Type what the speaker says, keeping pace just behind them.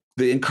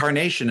the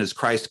incarnation is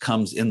Christ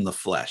comes in the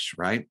flesh,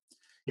 right?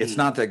 It's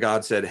not that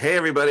God said, hey,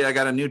 everybody, I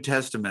got a New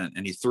Testament,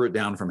 and he threw it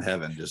down from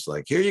heaven, just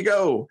like, here you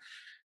go.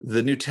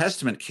 The New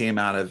Testament came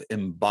out of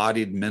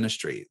embodied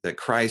ministry, that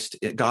Christ,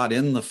 God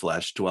in the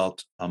flesh,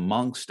 dwelt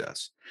amongst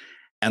us.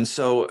 And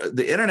so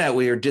the internet,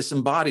 we are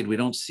disembodied. We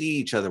don't see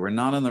each other. We're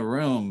not in the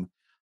room.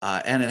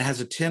 And it has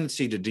a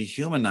tendency to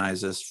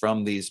dehumanize us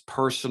from these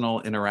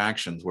personal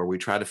interactions where we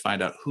try to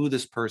find out who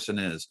this person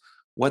is,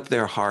 what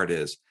their heart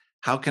is.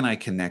 How can I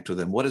connect with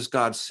them? What is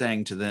God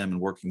saying to them and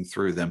working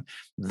through them?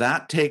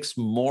 That takes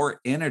more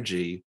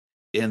energy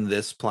in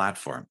this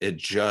platform. It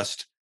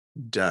just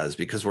does,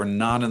 because we're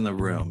not in the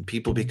room.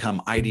 People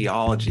become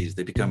ideologies.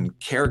 They become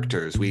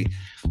characters. We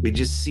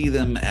just see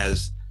them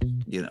as,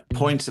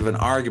 points of an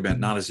argument,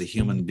 not as a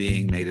human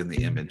being made in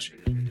the image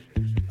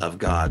of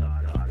God.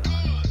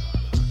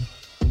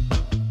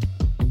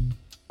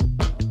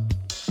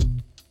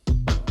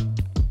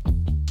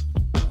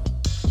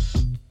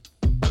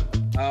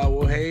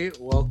 Well, hey,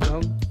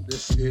 welcome.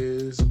 This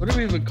is, what do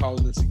we even call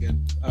this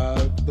again?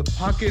 The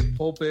Pocket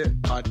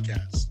Pulpit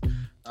Podcast.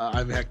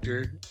 I'm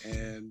Hector,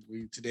 and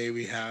today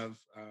we have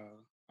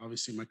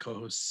obviously my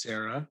co-host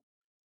Sarah.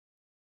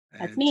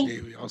 That's me.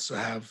 Today we also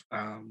have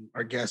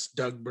our guest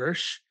Doug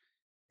Bursch,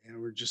 and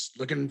we're just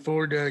looking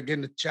forward to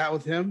getting to chat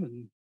with him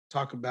and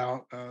talk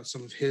about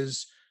some of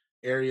his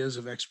areas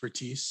of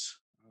expertise,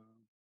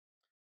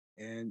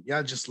 and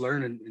just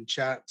learn and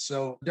chat.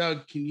 So,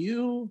 Doug, can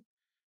you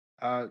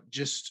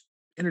just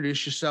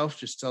introduce yourself?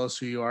 Just tell us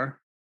who you are.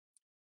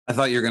 I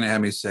thought you were going to have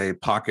me say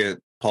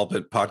Pocket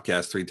Pulpit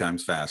Podcast 3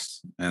 times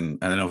fast, and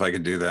I don't know if I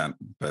could do that,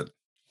 but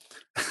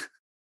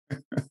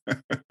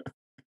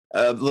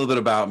a little bit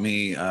about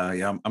me.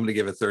 I'm going to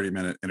give a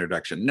 30-minute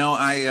introduction. No,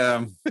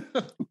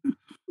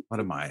 what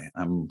am I?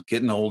 I'm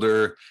getting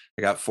older.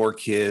 I got 4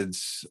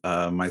 kids.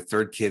 My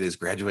 3rd kid is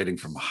graduating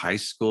from high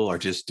school, or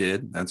just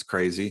did. That's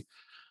crazy.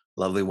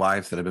 Lovely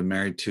wife that I've been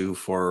married to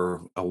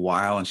for a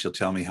while, and she'll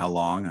tell me how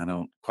long. I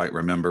don't quite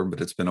remember,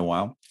 but it's been a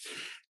while.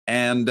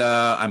 And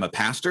I'm a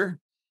pastor,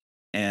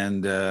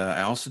 and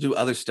I also do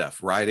other stuff,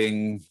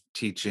 writing,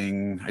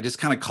 teaching. I just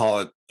kind of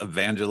call it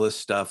evangelist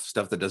stuff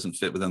that doesn't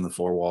fit within the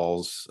 4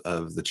 walls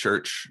of the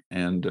church.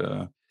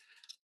 And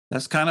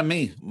that's kind of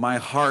me. My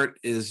heart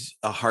is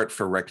a heart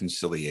for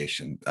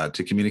reconciliation,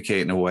 to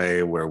communicate in a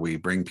way where we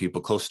bring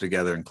people closer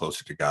together and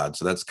closer to God.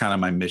 So that's kind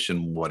of my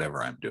mission,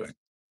 whatever I'm doing.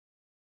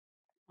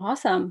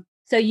 Awesome.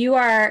 So you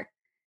are,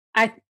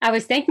 I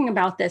was thinking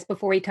about this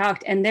before we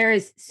talked, and there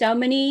is so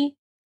many,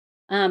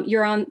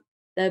 you're on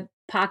the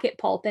Pocket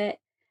Pulpit,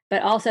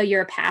 but also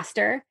you're a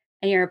pastor,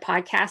 and you're a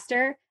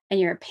podcaster, and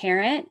you're a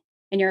parent,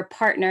 and you're a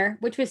partner,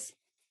 which was,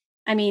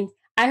 I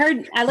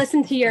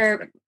listened to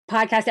your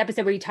podcast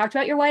episode where you talked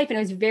about your wife, and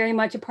it was very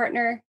much a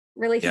partner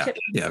relationship.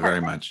 Yeah, very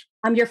much.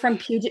 You're from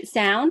Puget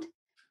Sound,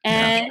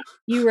 and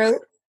you wrote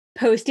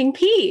Posting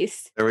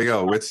Peace. There we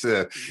go.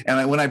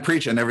 And when I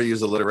preach, I never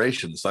use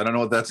alliteration, so I don't know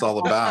what that's all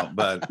about.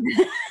 But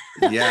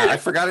I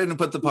forgot I didn't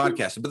put the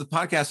podcast. But the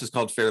podcast is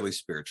called Fairly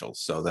Spiritual,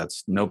 so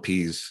that's no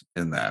P's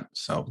in that.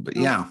 So, but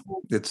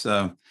it's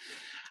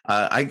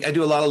I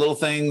do a lot of little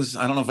things.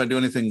 I don't know if I do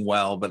anything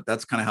well, but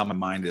that's kind of how my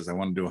mind is. I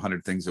want to do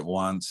 100 things at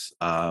once,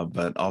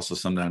 but also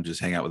sometimes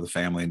just hang out with the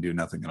family and do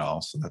nothing at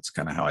all. So that's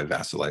kind of how I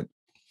vacillate.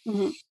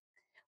 Mm-hmm.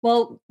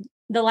 Well,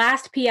 the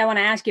last P I want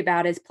to ask you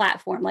about is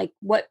platform. Like,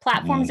 what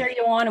platforms are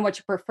you on, and what's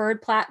your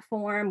preferred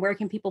platform? Where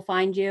can people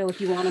find you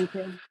if you want them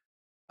to?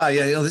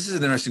 This is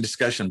an interesting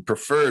discussion.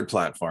 Preferred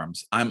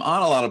platforms. I'm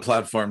on a lot of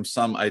platforms.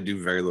 Some I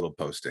do very little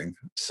posting.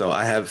 So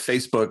I have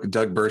Facebook.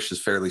 Doug Bursch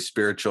is Fairly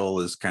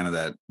Spiritual is kind of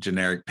that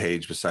generic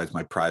page besides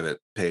my private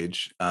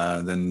page.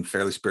 Then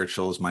Fairly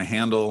Spiritual is my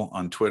handle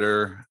on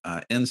Twitter.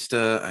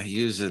 Insta, I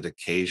use it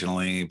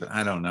occasionally, but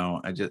I don't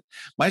know.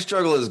 My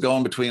struggle is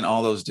going between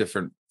all those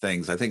different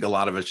things. I think a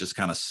lot of us just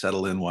kind of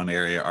settle in one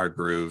area, our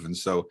groove. And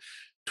so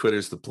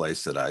Twitter's the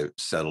place that I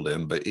settled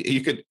in, but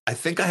I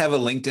think I have a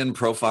LinkedIn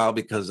profile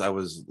because I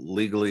was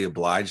legally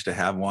obliged to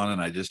have one,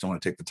 and I just don't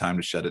want to take the time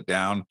to shut it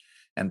down.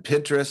 And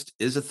Pinterest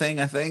is a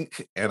thing, I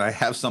think, and I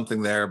have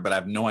something there, but I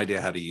have no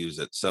idea how to use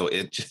it. So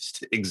it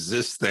just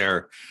exists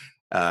there,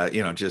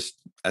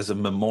 just as a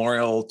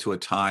memorial to a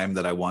time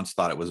that I once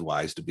thought it was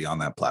wise to be on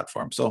that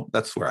platform. So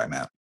that's where I'm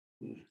at.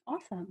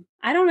 Awesome.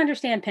 I don't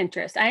understand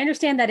Pinterest. I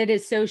understand that it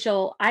is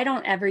social. I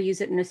don't ever use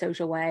it in a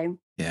social way.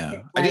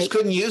 Yeah. I just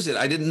couldn't use it.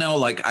 I didn't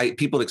know,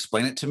 people would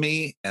explain it to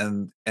me,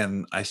 and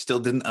I still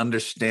didn't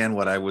understand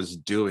what I was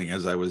doing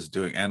as I was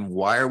doing. And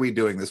why are we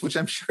doing this? Which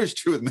I'm sure is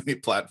true with many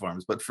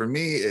platforms, but for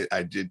me,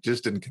 I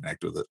just didn't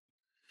connect with it.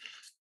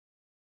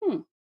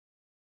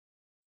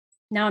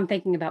 Now I'm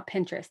thinking about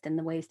Pinterest and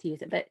the ways to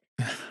use it, but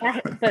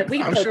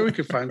I'm sure we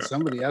could find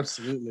somebody.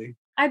 Absolutely.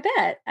 I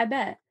bet.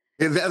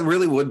 That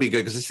really would be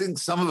good, because I think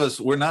some of us,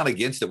 we're not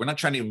against it. We're not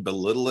trying to even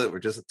belittle it. We're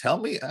just, tell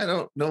me, I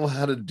don't know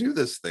how to do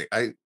this thing.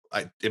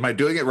 Am I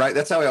doing it right?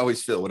 That's how I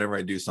always feel whenever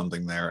I do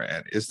something there.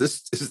 And is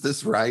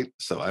this right?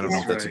 So I don't know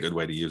if that's a good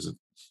way to use it.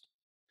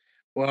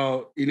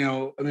 Well, I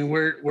mean,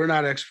 we're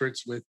not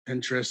experts with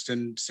Pinterest,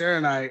 and Sarah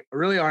and I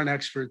really aren't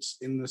experts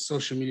in the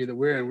social media that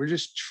we're in. We're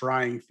just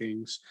trying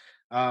things,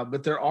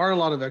 but there are a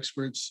lot of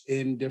experts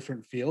in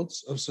different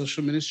fields of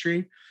social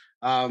ministry.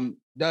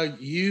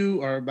 Doug,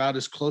 you are about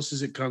as close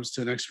as it comes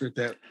to an expert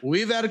that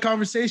we've had a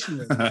conversation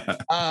with.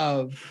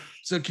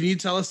 So, can you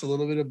tell us a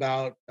little bit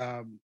about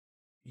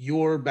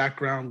your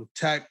background with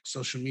tech,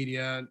 social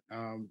media?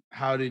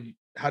 How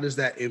does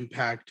that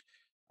impact?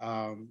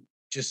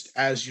 Just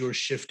as you're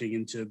shifting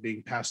into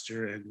being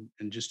pastor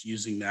and just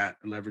using that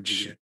and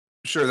leveraging it?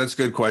 Sure, that's a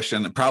good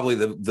question. Probably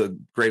the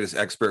greatest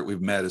expert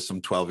we've met is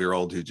some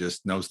 12-year-old who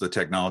just knows the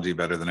technology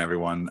better than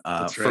everyone.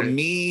 That's For right.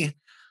 me,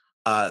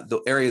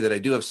 the area that I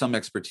do have some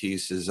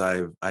expertise is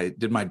I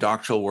did my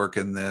doctoral work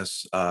in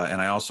this, and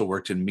I also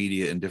worked in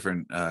media in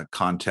different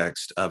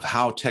contexts of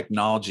how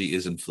technology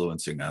is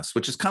influencing us,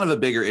 which is kind of a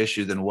bigger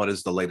issue than what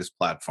is the latest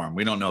platform.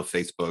 We don't know if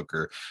Facebook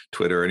or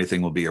Twitter or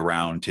anything will be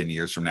around 10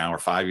 years from now or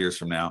 5 years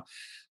from now.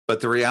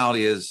 But the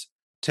reality is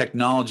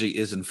technology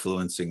is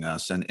influencing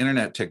us, and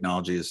internet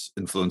technology is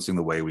influencing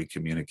the way we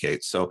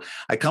communicate. So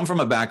I come from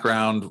a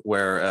background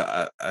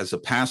where, as a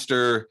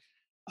pastor,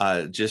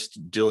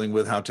 just dealing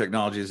with how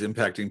technology is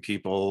impacting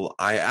people.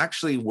 I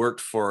actually worked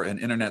for an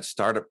internet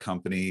startup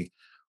company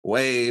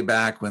way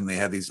back when they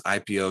had these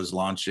IPOs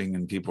launching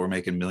and people were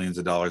making millions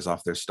of dollars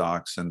off their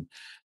stocks. And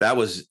that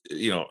was,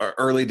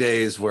 early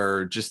days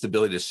where just the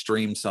ability to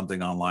stream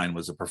something online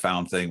was a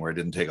profound thing where it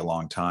didn't take a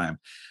long time.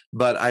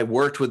 But I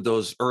worked with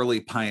those early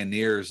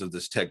pioneers of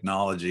this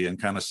technology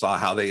and kind of saw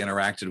how they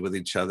interacted with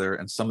each other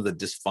and some of the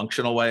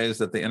dysfunctional ways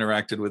that they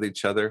interacted with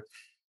each other.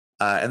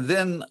 And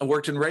then I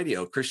worked in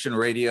radio, Christian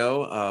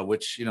radio,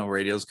 which,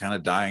 radio is kind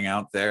of dying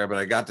out there, but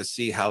I got to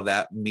see how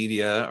that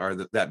media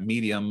or that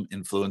medium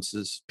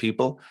influences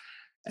people.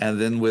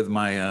 And then with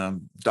my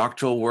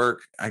doctoral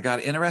work, I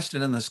got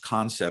interested in this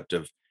concept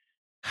of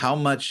how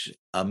much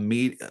a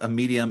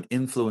medium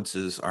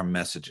influences our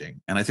messaging.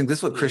 And I think this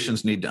is what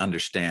Christians need to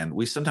understand.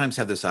 We sometimes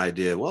have this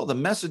idea, well, the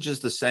message is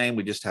the same,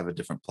 we just have a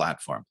different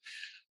platform.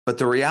 But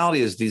the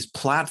reality is these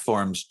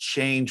platforms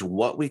change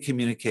what we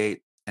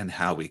communicate and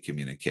how we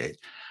communicate.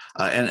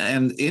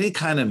 And any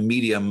kind of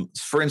medium,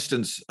 for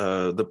instance,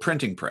 the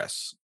printing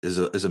press is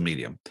a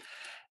medium.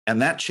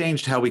 And that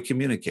changed how we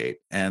communicate.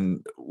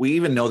 And we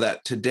even know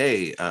that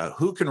today,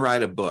 who can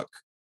write a book?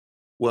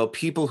 Well,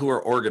 people who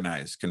are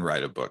organized can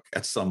write a book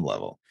at some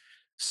level.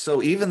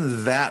 So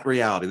even that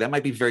reality, that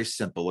might be very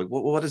simple. Like,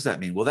 what does that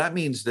mean? Well, that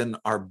means then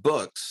our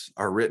books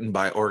are written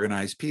by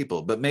organized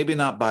people, but maybe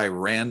not by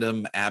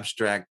random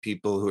abstract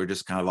people who are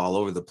just kind of all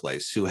over the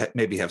place, who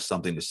maybe have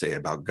something to say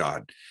about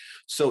God.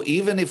 So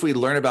even if we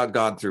learn about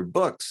God through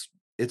books,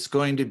 it's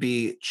going to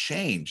be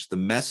changed. The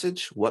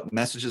message, what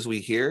messages we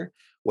hear,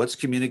 what's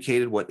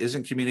communicated, what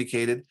isn't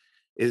communicated,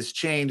 is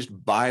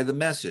changed by the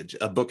message.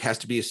 A book has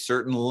to be a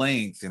certain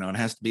length, it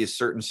has to be a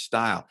certain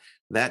style.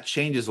 That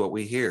changes what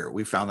we hear.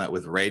 We found that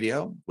with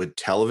radio, with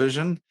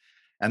television,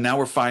 and now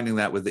we're finding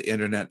that with the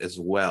internet as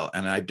well.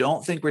 And I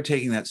don't think we're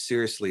taking that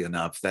seriously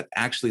enough, that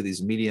actually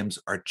these mediums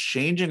are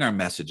changing our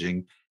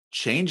messaging,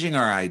 changing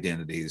our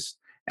identities,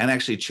 and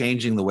actually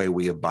changing the way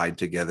we abide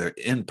together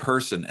in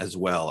person as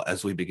well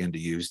as we begin to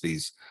use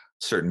these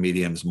certain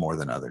mediums more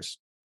than others.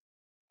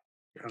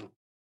 Yeah.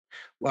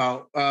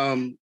 Wow.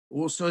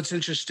 Well, so it's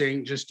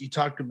interesting. Just you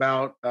talked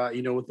about,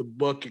 with the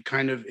book, it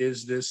kind of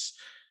is this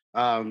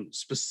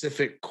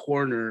specific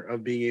corner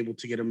of being able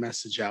to get a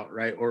message out,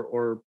 right?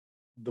 Or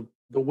the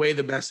way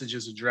the message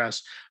is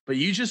addressed. But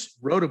you just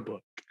wrote a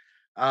book,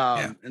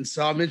 Yeah. and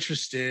so I'm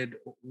interested.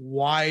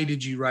 Why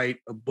did you write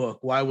a book?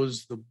 Why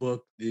was the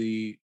book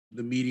the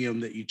medium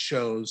that you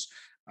chose?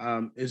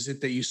 Is it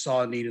that you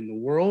saw a need in the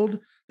world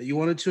that you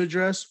wanted to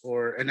address,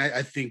 and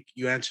I think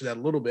you answered that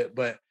a little bit,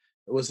 but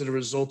was it a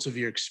result of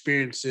your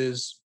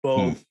experiences,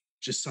 both,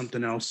 just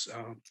something else?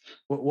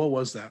 What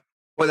was that?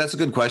 Well, that's a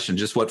good question.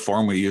 Just what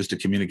form we use to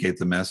communicate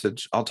the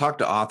message. I'll talk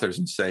to authors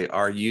and say,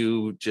 are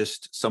you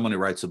just someone who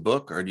writes a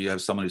book, or do you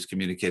have someone who's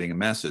communicating a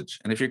message?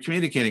 And if you're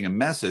communicating a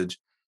message,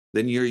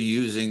 then you're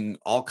using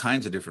all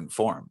kinds of different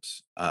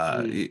forms.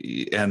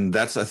 And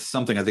that's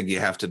something I think you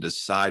have to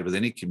decide with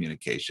any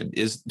communication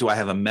is, do I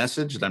have a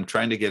message that I'm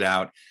trying to get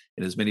out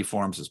in as many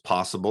forms as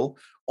possible?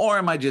 Or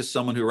am I just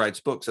someone who writes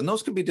books? And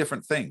those could be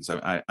different things.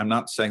 I'm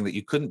not saying that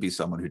you couldn't be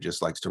someone who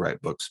just likes to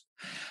write books.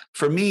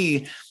 For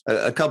me,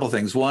 a couple of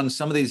things. One,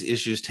 some of these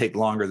issues take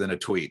longer than a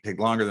tweet, take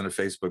longer than a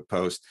Facebook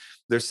post.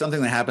 There's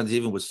something that happens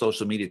even with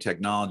social media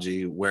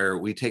technology where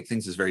we take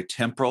things as very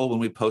temporal when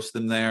we post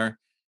them there.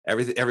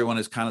 Everyone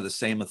is kind of the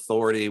same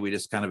authority. We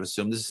just kind of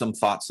assume this is some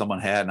thought someone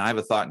had, and I have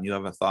a thought and you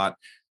have a thought.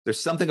 There's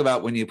something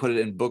about when you put it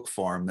in book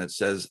form that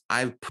says,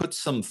 I've put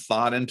some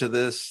thought into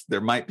this.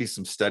 There might be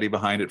some study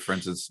behind it. For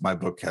instance, my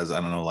book has,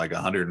 I don't know, like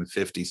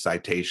 150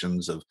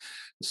 citations of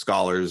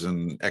scholars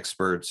and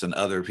experts and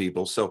other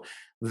people. So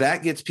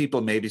that gets people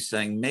maybe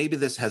saying, maybe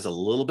this has a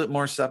little bit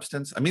more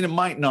substance. I mean, it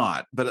might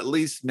not, but at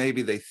least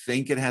maybe they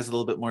think it has a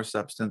little bit more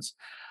substance.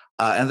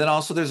 And then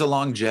also there's a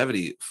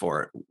longevity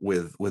for it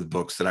with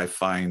books that I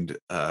find,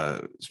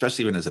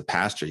 especially even as a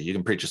pastor, you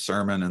can preach a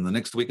sermon and the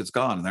next week it's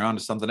gone and they're on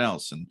to something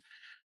else. And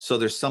so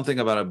there's something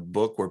about a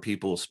book where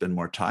people will spend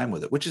more time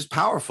with it, which is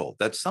powerful.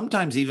 That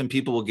sometimes even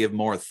people will give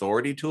more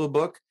authority to a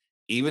book,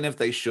 even if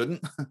they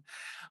shouldn't.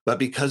 But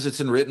because it's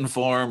in written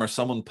form or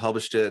someone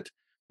published it,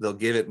 they'll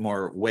give it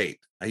more weight.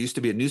 I used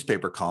to be a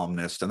newspaper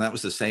columnist, and that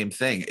was the same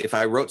thing. If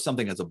I wrote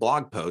something as a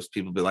blog post,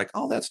 people would be like,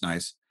 oh, that's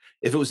nice.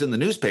 If it was in the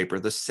newspaper,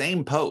 the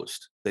same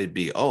post, they'd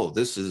be, oh,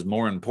 this is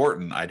more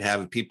important. I'd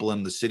have people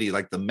in the city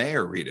like the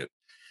mayor read it.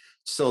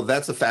 So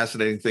that's a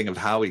fascinating thing of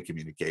how we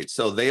communicate.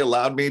 So they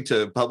allowed me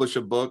to publish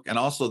a book, and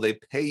also they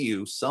pay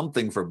you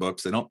something for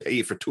books. They don't pay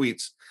you for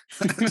tweets.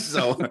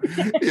 So,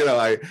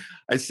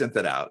 I sent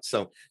that out.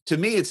 So to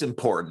me, it's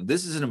important.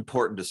 This is an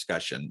important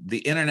discussion. The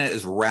internet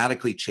is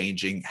radically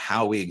changing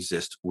how we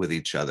exist with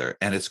each other,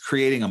 and it's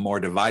creating a more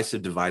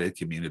divisive, divided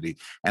community.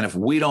 And if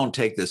we don't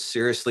take this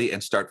seriously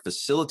and start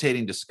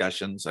facilitating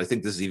discussions, I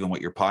think this is even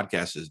what your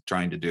podcast is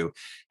trying to do.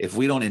 If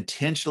we don't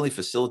intentionally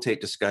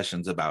facilitate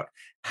discussions about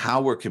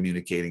how we're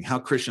communicating, how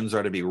Christians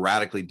are to be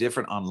radically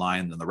different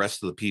online than the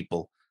rest of the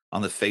people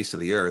on the face of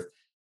the earth,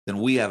 then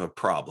we have a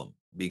problem,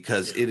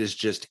 because it is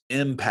just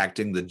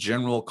impacting the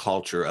general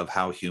culture of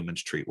how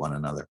humans treat one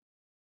another.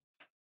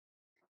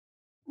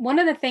 One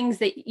of the things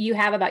that you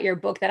have about your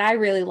book that I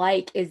really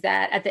like is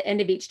that at the end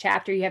of each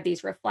chapter, you have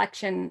these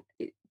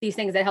these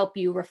things that help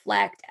you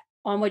reflect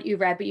on what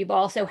you've read, but you've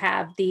also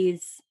have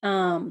these,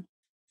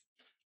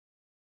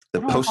 the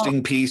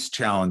posting peace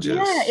challenges.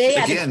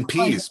 Yeah, again,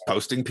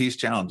 posting peace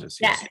challenges.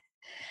 Yes.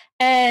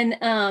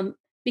 And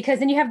because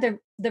then you have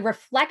the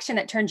reflection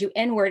that turns you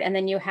inward, and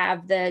then you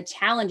have the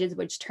challenges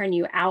which turn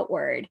you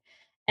outward.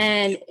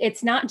 And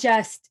it's not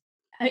just,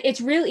 it's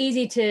real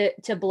easy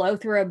to blow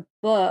through a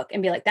book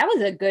and be like, that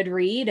was a good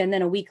read. And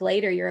then a week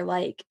later, you're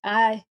like,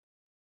 I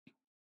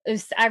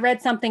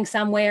read something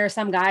somewhere,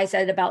 some guy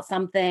said about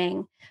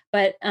something,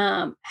 but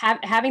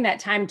having that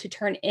time to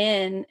turn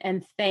in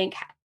and think,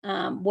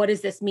 what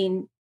does this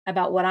mean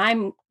about what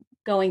I'm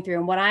going through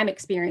and what I'm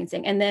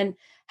experiencing? And then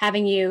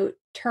having you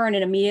turn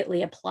and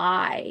immediately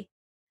apply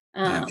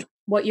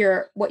what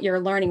you're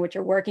learning, what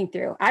you're working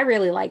through. I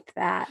really liked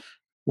that.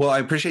 Well, I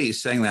appreciate you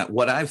saying that.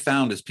 What I've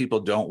found is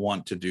people don't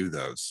want to do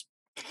those.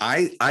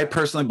 I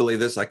personally believe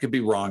this. I could be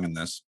wrong in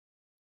this,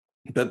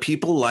 but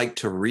people like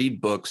to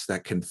read books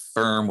that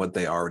confirm what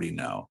they already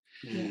know.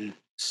 Mm-hmm.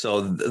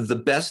 So the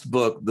best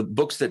book, the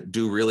books that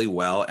do really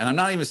well, and I'm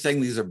not even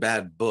saying these are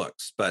bad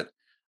books, but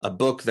a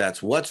book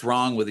that's what's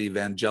wrong with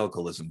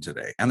evangelicalism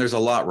today. And there's a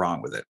lot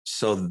wrong with it.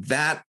 So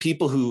that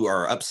people who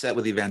are upset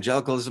with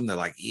evangelicalism, they're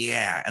like,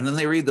 yeah. And then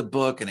they read the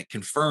book and it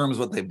confirms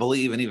what they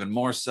believe, and even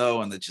more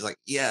so. And they're just like,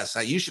 yes,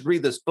 you should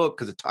read this book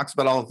because it talks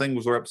about all the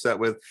things we're upset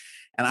with.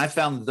 And I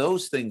found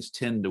those things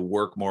tend to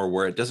work more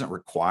where it doesn't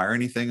require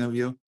anything of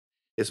you.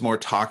 It's more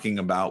talking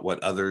about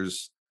what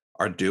others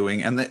are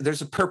doing. And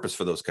there's a purpose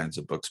for those kinds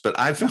of books. But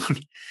I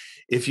found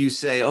if you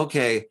say,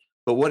 okay,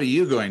 but what are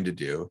you going to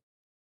do?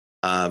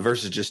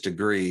 Versus just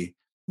agree,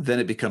 then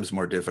it becomes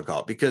more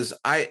difficult, because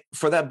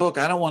for that book,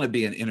 I don't want to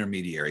be an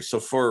intermediary. So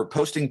for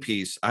posting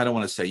peace, I don't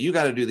want to say, you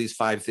got to do these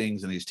 5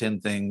 things and these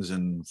 10 things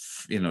and,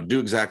 do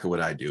exactly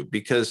what I do,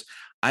 because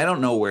I don't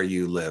know where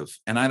you live.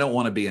 And I don't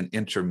want to be an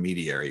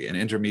intermediary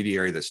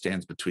that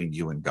stands between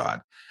you and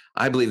God.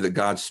 I believe that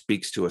God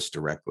speaks to us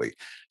directly.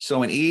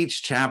 So in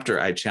each chapter,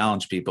 I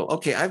challenge people,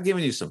 okay, I've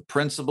given you some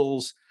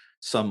principles,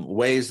 some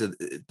ways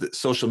that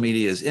social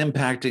media is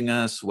impacting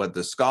us, what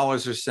the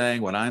scholars are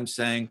saying, what I'm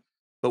saying,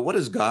 but what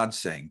is God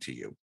saying to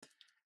you?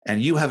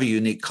 And you have a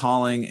unique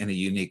calling and a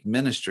unique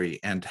ministry.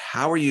 And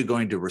how are you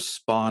going to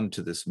respond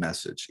to this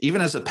message?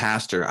 Even as a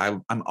pastor,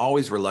 I'm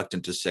always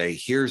reluctant to say,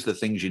 here's the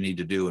things you need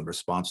to do in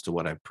response to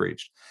what I've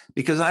preached,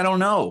 because I don't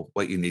know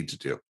what you need to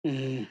do.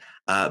 Mm-hmm.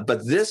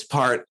 But this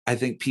part, I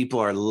think people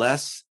are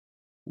less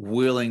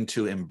willing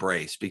to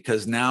embrace,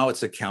 because now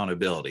it's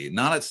accountability.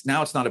 Now it's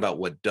not about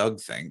what Doug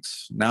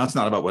thinks. Now it's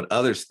not about what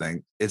others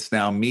think. It's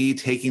now me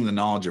taking the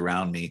knowledge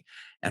around me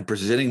and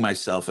presenting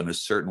myself in a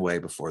certain way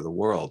before the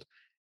world.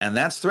 And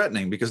that's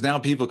threatening, because now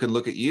people can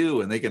look at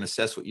you and they can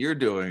assess what you're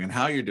doing and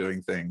how you're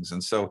doing things.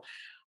 And so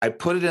I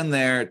put it in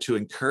there to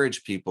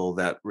encourage people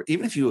that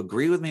even if you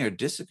agree with me or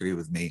disagree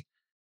with me,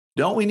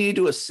 don't we need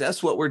to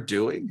assess what we're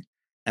doing?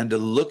 And to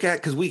look at,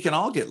 because we can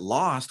all get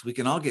lost. We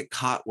can all get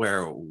caught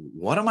where,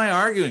 what am I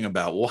arguing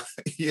about? What,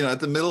 at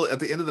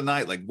the end of the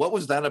night, like, what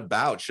was that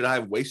about? Should I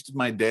have wasted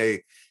my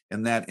day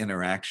in that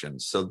interaction?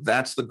 So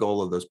that's the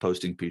goal of those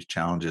posting peace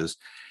challenges,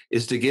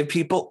 is to give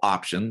people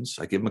options.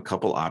 I give them a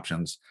couple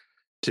options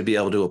to be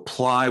able to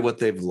apply what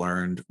they've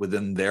learned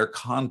within their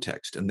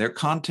context. And their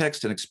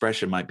context and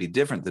expression might be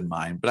different than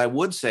mine. But I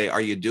would say,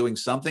 are you doing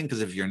something?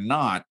 Because if you're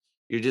not,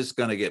 you're just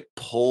going to get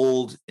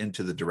pulled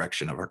into the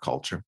direction of our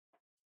culture.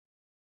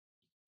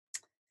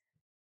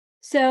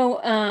 So,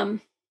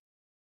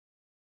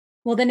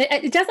 well, then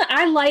it doesn't,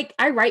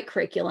 I write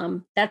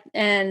curriculum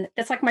and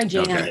that's like my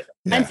jam. Okay.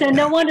 Yeah, and so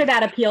no wonder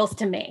that appeals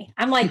to me.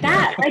 I'm like,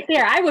 that right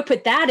there, I would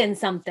put that in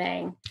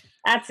something.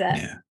 That's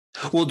it.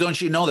 Well, don't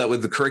you know that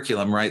with the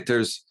curriculum, right?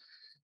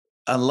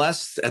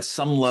 Unless at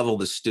some level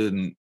the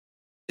student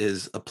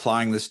is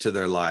applying this to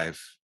their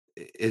life.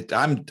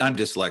 I'm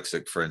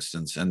dyslexic, for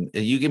instance, and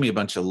you give me a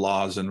bunch of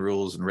laws and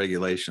rules and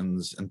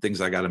regulations and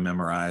things I got to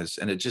memorize,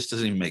 and it just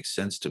doesn't even make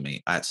sense to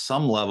me. At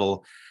some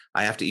level,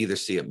 I have to either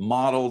see it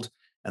modeled,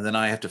 and then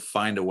I have to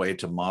find a way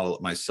to model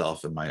it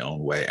myself in my own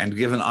way and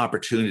give an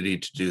opportunity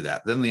to do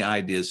that. Then the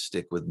ideas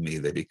stick with me;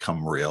 they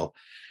become real.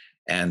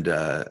 And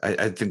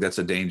I think that's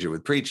a danger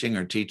with preaching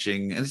or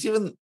teaching, and it's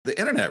even the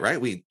internet,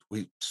 right? We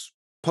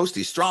post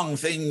these strong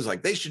things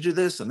like they should do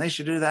this and they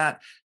should do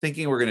that,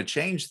 thinking we're going to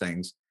change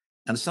things.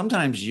 And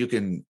sometimes you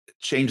can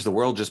change the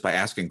world just by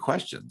asking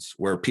questions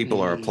where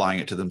people are applying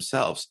it to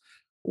themselves.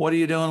 What are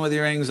you doing with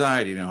your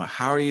anxiety?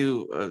 How are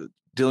you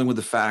dealing with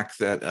the fact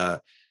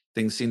that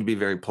things seem to be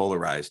very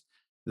polarized?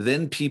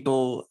 Then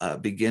people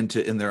begin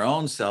to, in their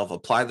own self,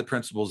 apply the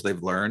principles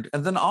they've learned.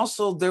 And then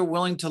also they're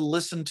willing to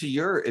listen to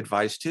your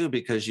advice too,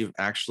 because you've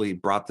actually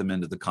brought them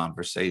into the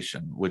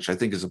conversation, which I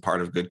think is a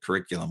part of good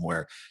curriculum,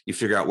 where you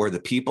figure out where the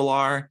people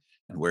are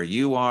and where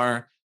you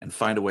are and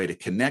find a way to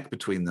connect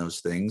between those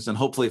things. And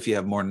hopefully if you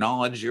have more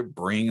knowledge, you're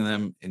bringing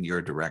them in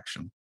your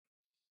direction.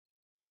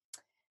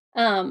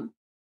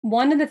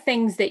 One of the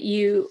things that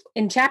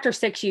in chapter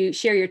 6, you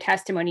share your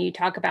testimony. You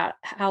talk about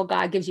how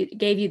God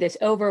gave you this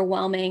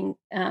overwhelming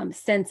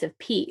sense of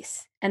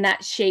peace, and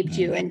that shaped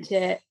you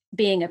into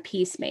being a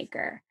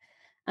peacemaker.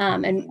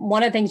 And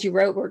one of the things you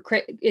wrote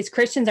is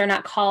Christians are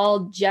not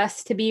called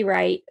just to be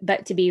right,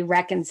 but to be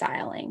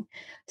reconciling.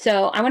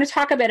 So I want to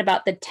talk a bit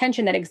about the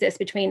tension that exists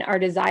between our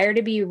desire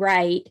to be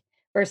right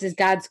versus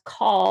God's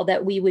call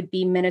that we would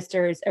be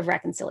ministers of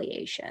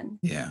reconciliation.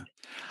 Yeah.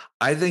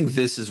 I think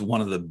this is one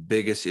of the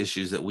biggest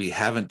issues, that we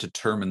haven't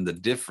determined the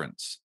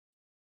difference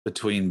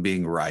between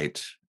being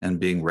right and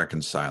being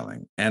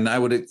reconciling. And I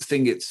would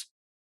think it's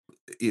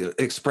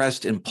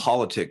expressed in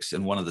politics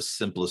in one of the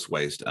simplest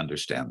ways to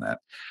understand that.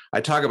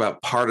 I talk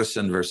about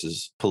partisan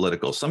versus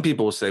political. Some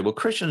people will say, well,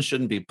 Christians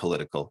shouldn't be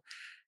political.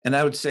 And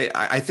I would say,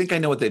 I think I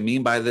know what they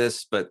mean by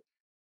this, but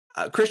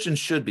Christians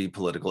should be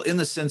political in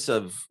the sense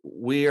of,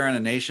 we are in a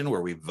nation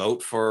where we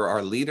vote for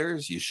our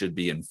leaders. You should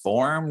be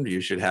informed. You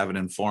should have an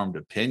informed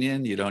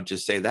opinion. You don't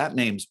just say that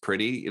name's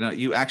pretty.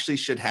 You actually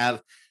should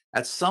have,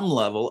 at some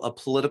level, a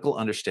political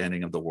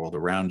understanding of the world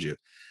around you.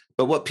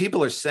 But what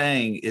people are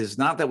saying is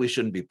not that we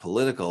shouldn't be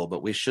political,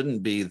 but we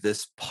shouldn't be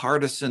this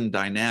partisan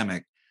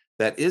dynamic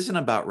that isn't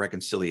about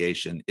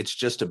reconciliation. It's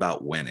just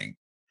about winning.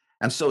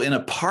 And so in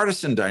a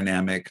partisan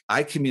dynamic,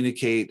 I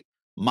communicate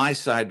my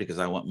side because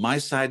I want my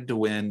side to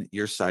win,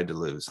 your side to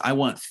lose. I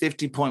want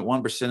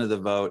 50.1% of the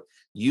vote.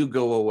 You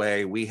go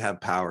away. We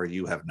have power.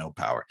 You have no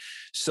power.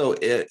 So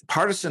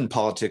partisan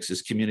politics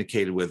is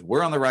communicated with,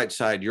 we're on the right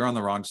side. You're on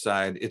the wrong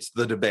side. It's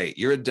the debate.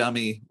 You're a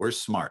dummy. We're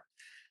smart.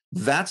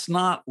 That's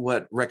not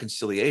what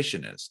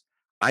reconciliation is.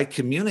 I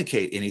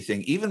communicate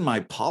anything, even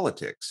my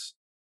politics,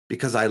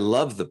 because I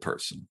love the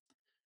person.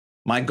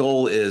 My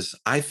goal is,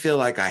 I feel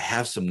like I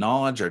have some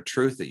knowledge or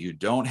truth that you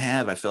don't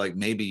have. I feel like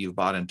maybe you've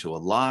bought into a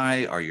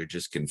lie, or you're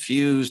just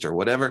confused or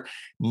whatever.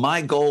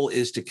 My goal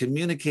is to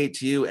communicate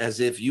to you as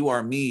if you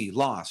are me,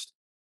 lost.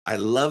 I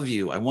love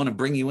you. I want to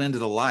bring you into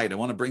the light. I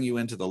want to bring you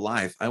into the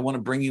life. I want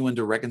to bring you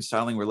into a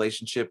reconciling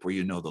relationship where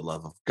you know the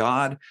love of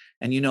God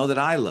and you know that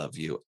I love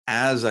you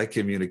as I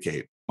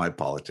communicate my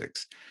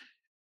politics.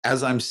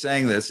 As I'm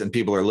saying this and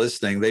people are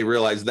listening, they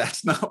realize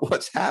that's not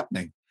what's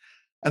happening.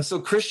 And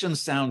so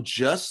Christians sound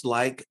just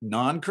like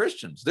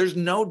non-Christians. There's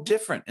no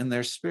different in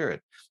their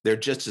spirit. They're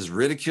just as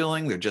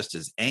ridiculing. They're just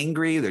as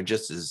angry. They're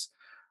just as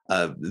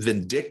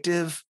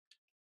vindictive.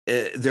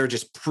 They're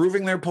just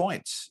proving their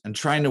points and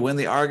trying to win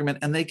the argument.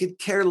 And they could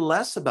care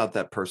less about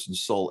that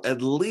person's soul.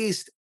 At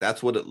least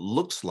that's what it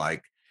looks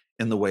like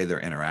in the way they're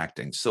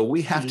interacting. So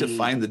we have to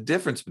find the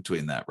difference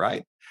between that,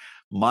 right?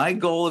 My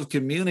goal of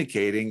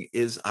communicating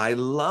is, I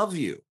love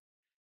you.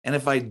 And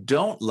if I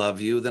don't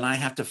love you, then I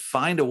have to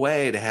find a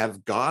way to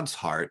have God's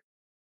heart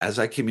as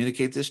I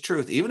communicate this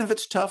truth, even if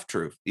it's tough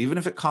truth, even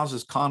if it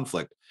causes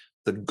conflict.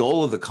 The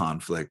goal of the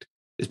conflict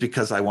is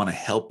because I want to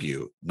help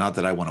you, not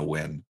that I want to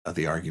win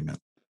the argument.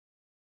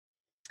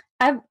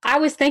 I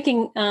was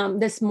thinking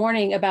this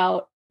morning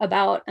about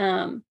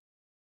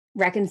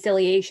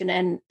reconciliation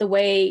and the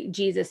way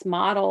Jesus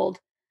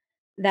modeled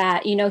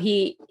that.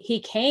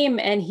 He came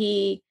and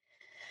he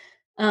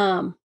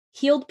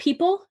healed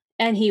people.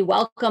 And he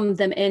welcomed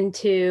them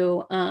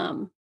into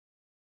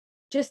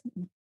just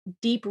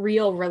deep,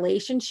 real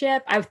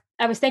relationship.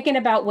 I was thinking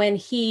about when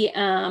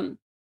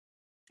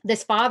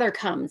this father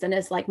comes and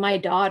is like, my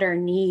daughter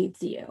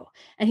needs you.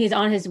 And he's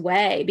on his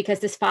way because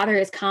this father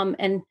has come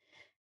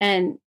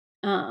and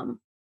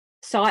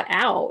sought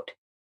out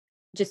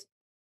just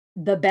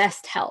the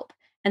best help.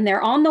 And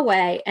they're on the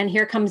way. And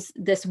here comes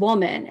this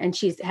woman, and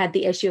she's had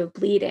the issue of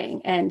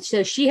bleeding. And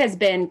so she has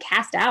been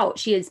cast out.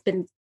 She has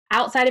been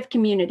outside of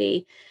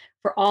community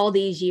for all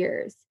these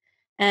years.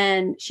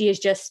 And she is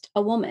just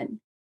a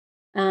woman.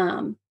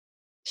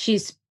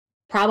 She's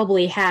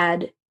probably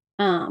had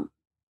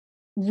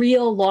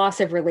real loss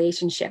of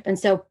relationship. And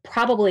so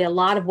probably a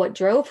lot of what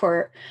drove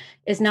her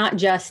is not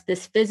just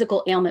this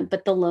physical ailment,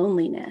 but the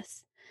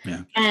loneliness.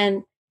 Yeah.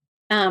 And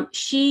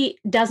she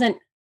doesn't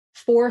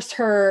force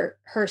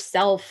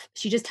herself.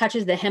 She just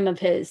touches the hem of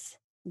his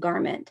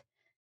garment.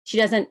 She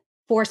doesn't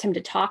force him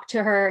to talk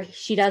to her.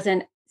 She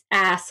doesn't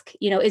ask,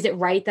 is it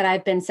right that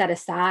I've been set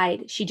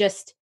aside? She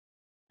just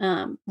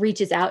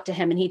reaches out to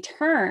him, and he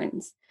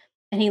turns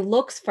and he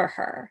looks for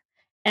her,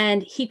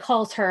 and he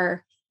calls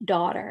her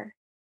daughter.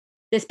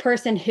 This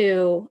person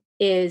he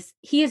is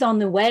on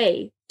the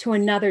way to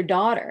another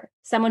daughter,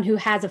 someone who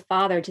has a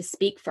father to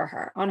speak for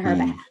her on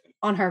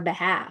her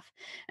behalf.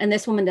 And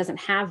this woman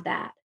doesn't have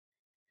that.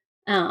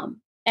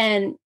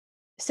 And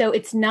so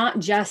it's not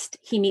just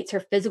he meets her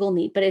physical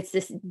need, but it's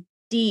this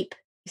deep,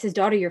 he says,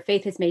 daughter, your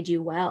faith has made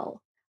you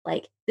well,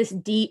 like this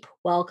deep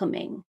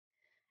welcoming.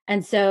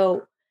 And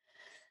so,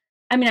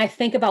 I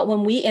think about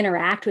when we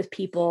interact with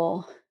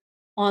people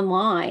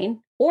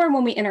online or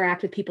when we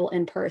interact with people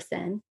in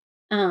person,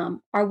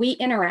 are we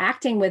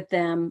interacting with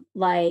them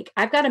like,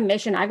 I've got a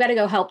mission, I've got to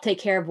go help take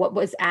care of what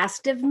was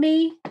asked of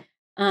me?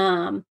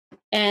 And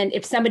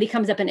if somebody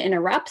comes up and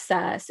interrupts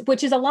us,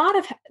 which is a lot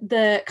of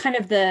the kind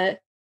of the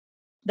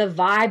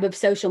vibe of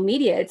social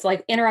media, it's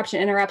like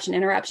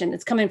interruption.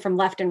 It's coming from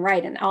left and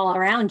right and all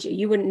around you.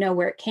 You wouldn't know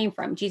where it came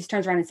from. Jesus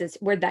turns around and says,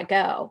 where'd that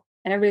go?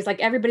 And everybody's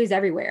like, everybody's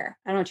everywhere.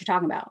 I don't know what you're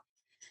talking about.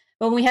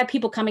 But when we have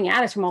people coming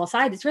at us from all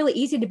sides, it's really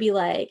easy to be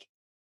like,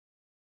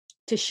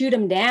 to shoot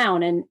them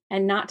down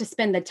and not to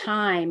spend the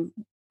time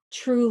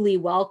truly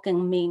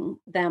welcoming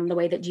them the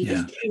way that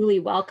Jesus truly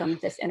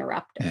welcomed this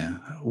interrupter. Yeah.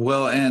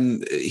 Well,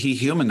 and he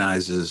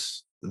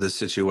humanizes the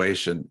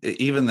situation.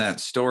 Even that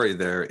story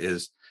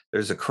there's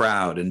a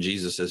crowd and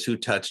Jesus says, who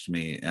touched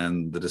me?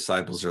 And the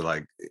disciples are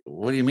like,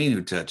 what do you mean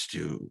who touched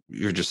you?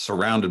 You're just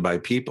surrounded by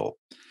people.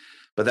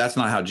 But that's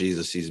not how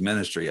Jesus sees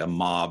ministry, a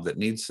mob that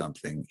needs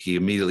something. He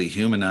immediately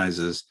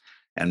humanizes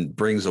and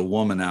brings a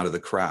woman out of the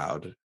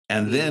crowd.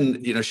 And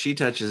then, she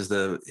touches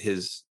the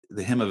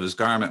hem of his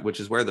garment, which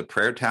is where the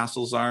prayer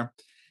tassels are.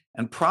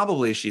 And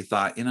probably she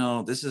thought,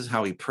 this is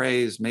how he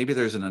prays. Maybe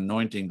there's an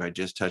anointing by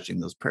just touching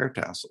those prayer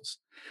tassels.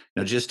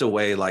 Just a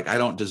way like, I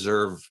don't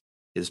deserve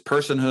his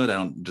personhood. I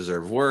don't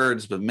deserve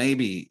words, but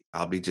maybe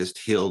I'll be just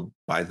healed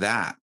by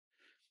that.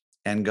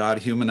 And God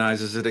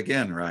humanizes it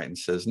again, right? And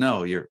says,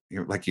 no, you're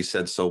like you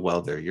said so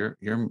well there,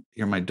 you're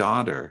my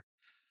daughter.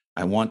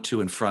 I want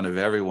to, in front of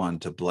everyone,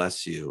 to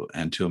bless you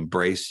and to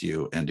embrace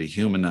you and to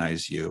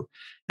humanize you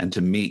and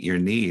to meet your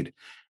need.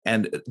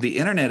 And the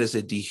internet is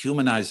a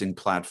dehumanizing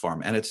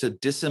platform, and it's a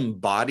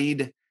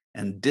disembodied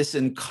and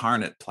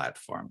disincarnate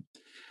platform.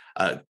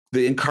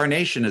 The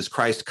incarnation is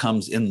Christ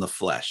comes in the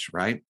flesh,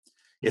 right?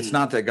 It's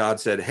not that God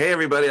said, hey,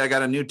 everybody, I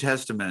got a New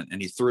Testament,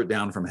 and he threw it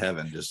down from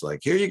heaven, just like,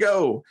 here you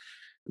go.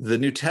 The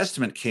New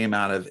Testament came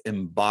out of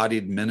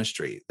embodied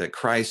ministry, that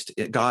Christ,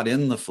 God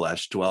in the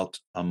flesh, dwelt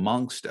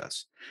amongst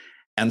us.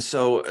 And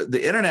so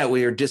the internet,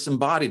 we are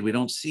disembodied. We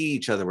don't see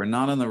each other. We're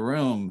not in the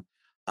room.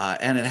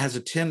 And it has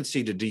a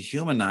tendency to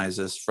dehumanize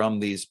us from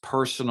these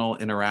personal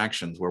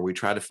interactions where we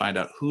try to find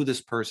out who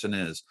this person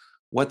is,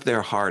 what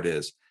their heart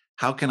is.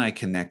 How can I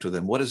connect with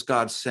them? What is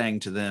God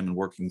saying to them and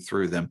working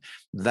through them?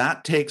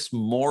 That takes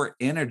more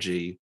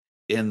energy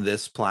in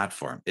this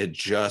platform. It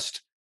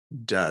just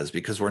does,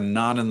 because we're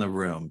not in the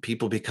room.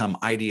 People become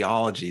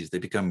ideologies. They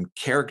become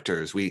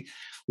characters. We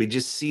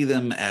just see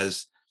them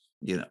as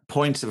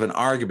points of an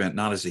argument,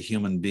 not as a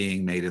human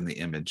being made in the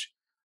image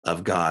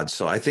of God.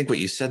 So I think what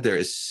you said there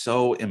is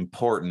so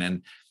important.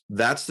 And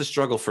that's the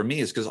struggle for me,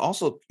 is because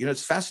also,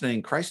 it's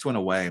fascinating. Christ went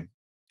away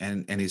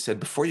and he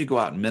said, before you go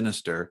out and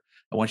minister,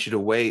 I want you to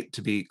wait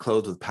to be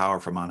clothed with power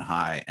from on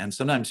high. And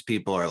sometimes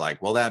people are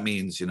like, well, that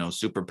means,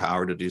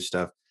 superpower to do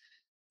stuff.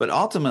 But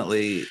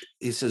ultimately,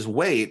 he says,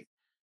 wait,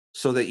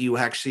 so that you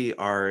actually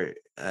are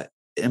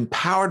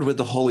empowered with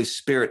the Holy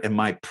Spirit in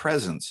my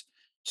presence,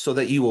 so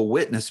that you will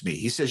witness me.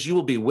 He says, you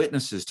will be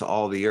witnesses to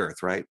all the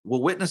earth, right?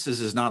 Well,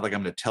 witnesses is not like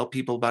I'm going to tell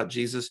people about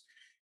Jesus.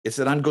 It's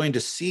that I'm going to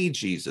see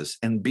Jesus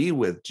and be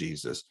with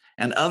Jesus,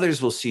 and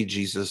others will see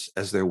Jesus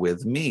as they're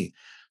with me.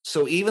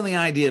 So even the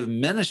idea of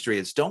ministry,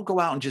 it's don't go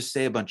out and just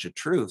say a bunch of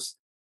truths.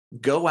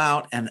 Go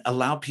out and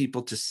allow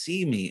people to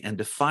see me and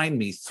to find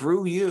me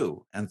through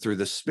you and through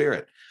the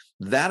Spirit.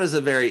 That is a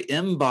very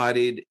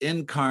embodied,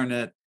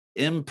 incarnate,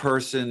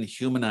 in-person,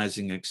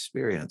 humanizing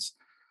experience.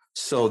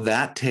 So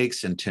that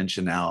takes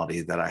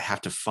intentionality, that I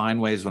have to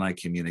find ways when I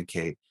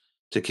communicate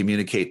to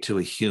communicate to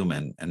a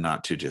human and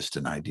not to just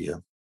an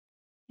idea.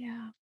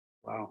 Yeah.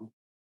 Wow.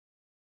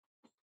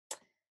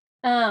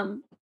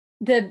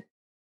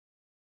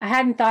 I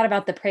hadn't thought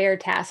about the prayer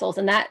tassels,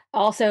 and that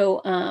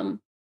also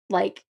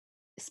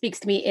speaks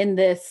to me in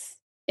this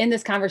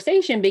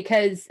conversation,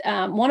 because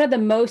one of the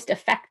most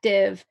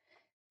effective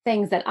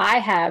things that I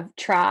have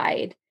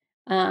tried,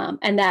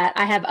 and that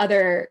I have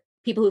other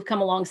people who've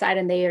come alongside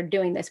and they are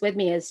doing this with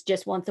me, is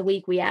just once a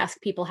week we ask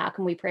people, how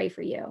can we pray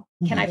for you?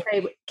 Can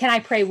I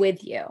pray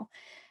with you?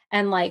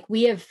 And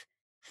we have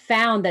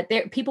found that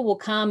people will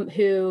come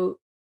who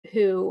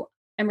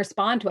and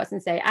respond to us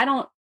and say, I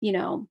don't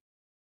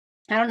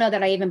I don't know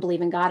that I even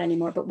believe in God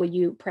anymore, but will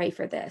you pray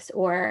for this?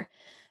 Or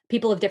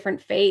people of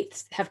different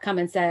faiths have come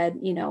and said,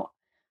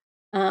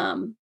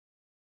 um,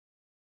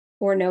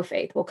 or no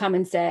faith will come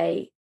and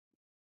say,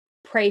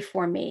 pray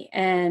for me.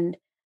 And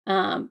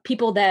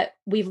people that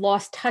we've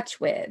lost touch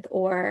with,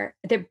 or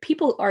that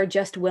people are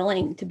just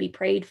willing to be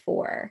prayed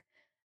for.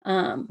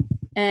 And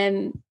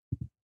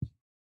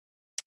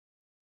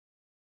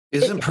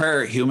Isn't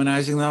prayer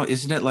humanizing though?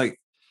 Isn't it like,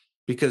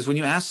 because when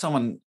you ask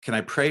someone, can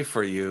I pray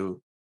for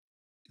you?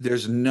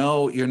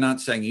 You're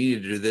not saying you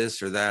need to do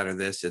this or that or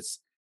this. It's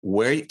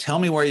tell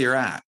me where you're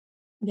at.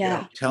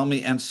 yeah. Tell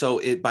me. And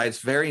so by its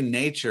very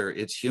nature,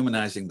 it's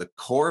humanizing the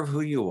core of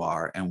who you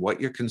are and what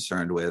you're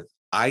concerned with.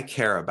 I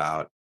care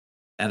about,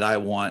 and I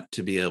want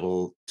to be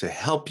able to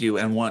help you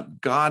and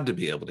want God to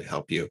be able to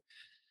help you.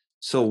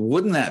 So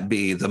wouldn't that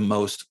be the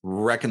most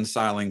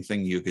reconciling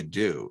thing you could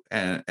do?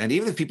 And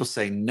even if people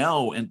say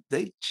no, and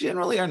they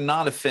generally are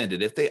not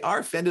offended. If they are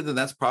offended, then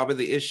that's probably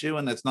the issue,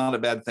 and that's not a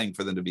bad thing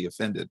for them to be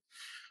offended.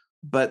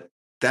 But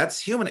that's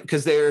human,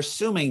 because they're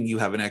assuming you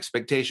have an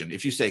expectation.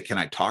 If you say, can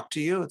I talk to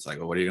you? It's like,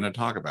 well, what are you going to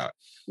talk about?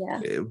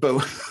 Yeah.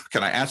 But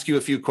can I ask you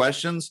a few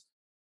questions?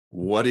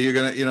 What are you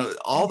going to,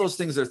 all those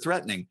things are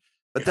threatening.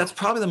 But that's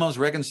probably the most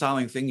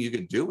reconciling thing you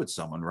could do with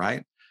someone,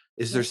 right?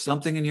 Is there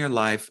something in your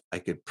life I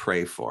could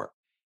pray for?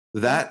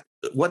 That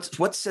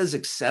what says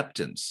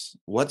acceptance?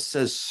 What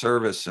says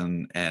service?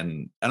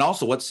 And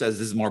also what says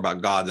this is more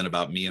about God than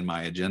about me and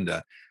my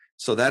agenda?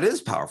 So that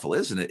is powerful,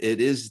 isn't it?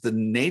 It is the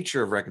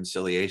nature of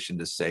reconciliation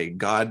to say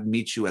God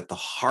meets you at the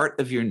heart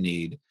of your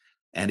need.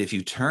 And if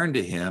you turn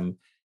to him,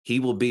 he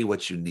will be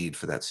what you need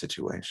for that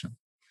situation.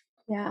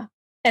 Yeah.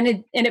 And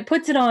it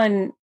puts it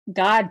on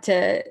God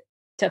to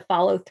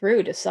follow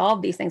through to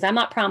solve these things. I'm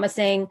not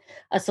promising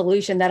a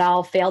solution that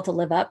I'll fail to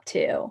live up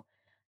to.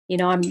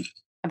 I'm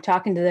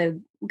talking to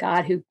the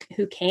God who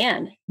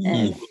can.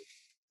 And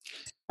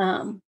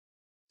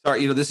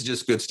sorry, this is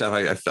just good stuff.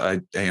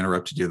 I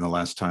interrupted you the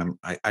last time.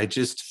 I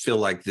just feel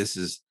like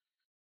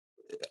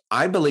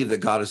I believe that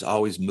God is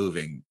always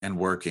moving and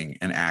working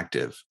and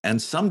active.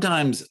 And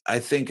sometimes I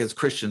think as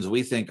Christians,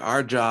 we think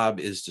our job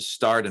is to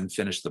start and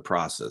finish the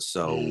process.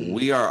 So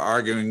we are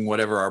arguing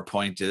whatever our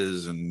point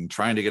is and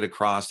trying to get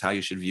across how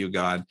you should view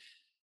God.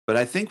 But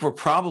I think we're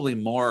probably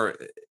more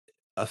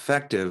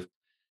effective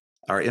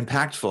or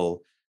impactful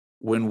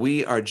when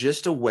we are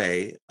just a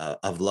way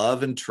of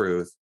love and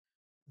truth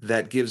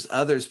that gives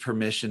others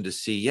permission to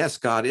see, yes,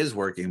 God is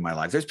working in my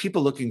life. There's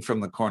people looking from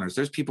the corners.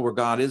 There's people where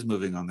God is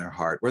moving on their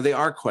heart, where they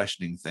are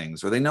questioning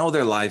things, where they know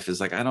their life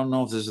is like, I don't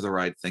know if this is the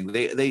right thing.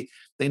 They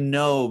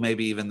know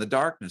maybe even the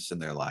darkness in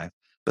their life,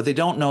 but they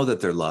don't know that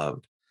they're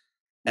loved.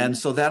 And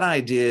so that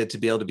idea to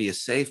be able to be a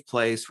safe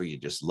place where you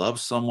just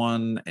love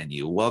someone and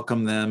you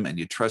welcome them and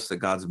you trust that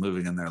God's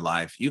moving in their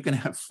life, you can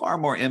have far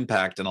more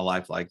impact in a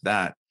life like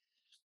that.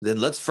 Then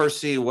let's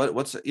first see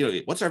what's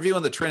our view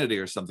on the Trinity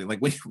or something. Like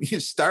when you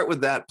start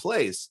with that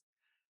place,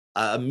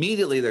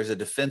 immediately there's a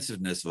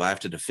defensiveness of I have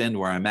to defend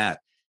where I'm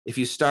at. If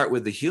you start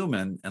with the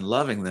human and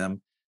loving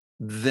them,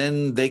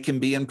 then they can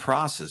be in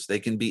process. They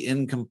can be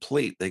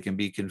incomplete. They can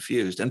be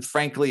confused. And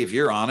frankly, if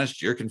you're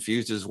honest, you're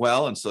confused as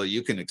well. And so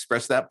you can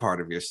express that part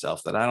of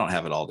yourself that I don't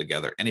have it all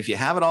together. And if you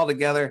have it all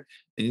together,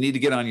 then you need to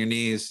get on your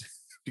knees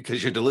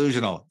because you're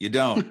delusional. You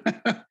don't.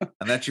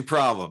 And that's your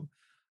problem.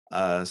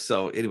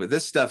 So anyway,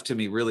 this stuff to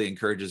me really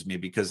encourages me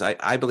because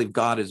I believe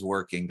God is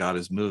working, God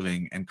is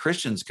moving, and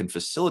Christians can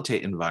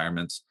facilitate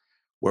environments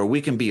where we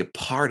can be a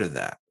part of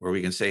that, where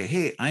we can say,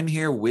 hey, I'm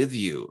here with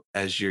you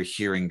as you're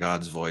hearing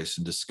God's voice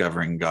and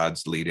discovering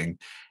God's leading.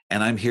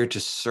 And I'm here to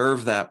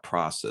serve that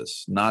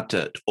process, not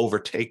to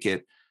overtake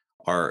it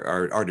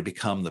or to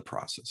become the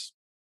process.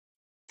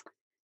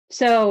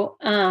 So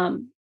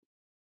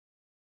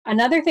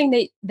another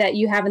thing that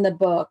you have in the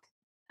book,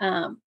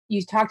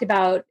 you talked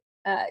about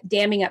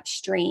damming up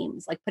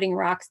streams, like putting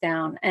rocks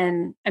down.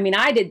 And I mean,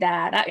 I did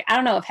that. I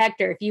don't know if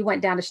Hector, if you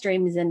went down to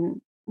streams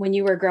and when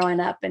you were growing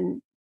up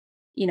and,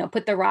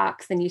 put the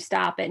rocks and you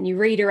stop it and you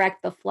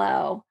redirect the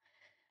flow.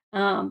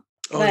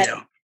 Good.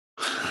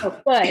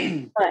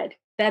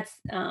 That's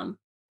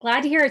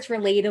glad to hear it's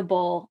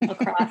relatable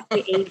across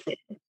the ages.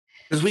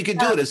 Because we could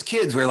do it as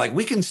kids. We're like,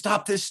 we can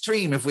stop this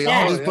stream. If we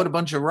all just put a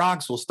bunch of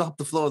rocks, we'll stop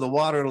the flow of the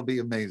water. It'll be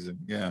amazing.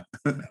 Yeah.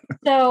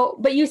 So,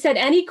 but you said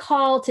any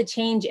call to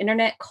change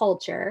internet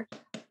culture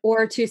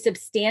or to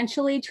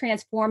substantially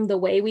transform the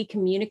way we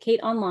communicate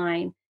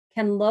online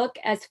can look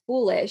as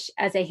foolish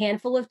as a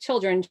handful of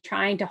children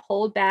trying to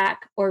hold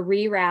back or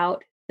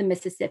reroute the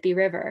Mississippi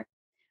River.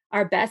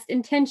 Our best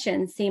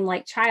intentions seem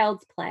like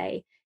child's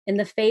play in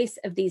the face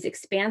of these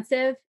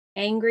expansive,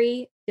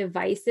 angry,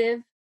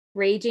 divisive,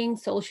 raging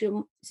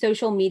social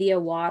media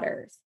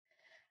waters.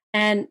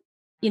 And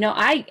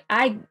I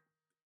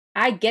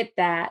get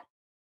that.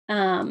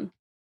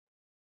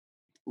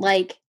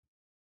 Like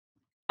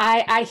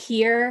I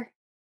hear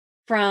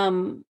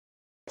from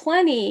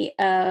plenty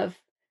of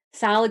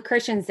solid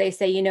Christians, they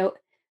say,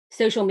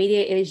 social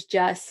media is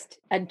just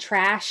a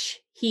trash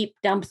heap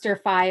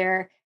dumpster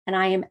fire and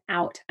I am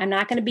out. I'm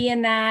not going to be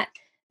in that.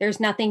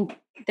 There's nothing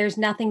there's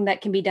nothing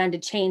that can be done to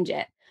change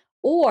it.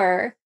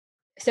 Or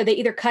so they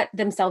either cut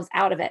themselves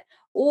out of it,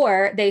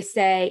 or they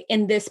say,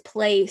 in this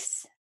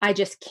place, I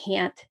just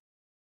can't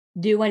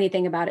do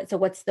anything about it. So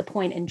what's the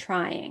point in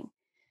trying?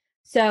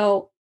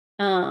 So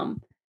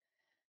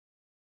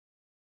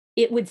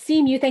it would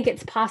seem you think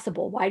it's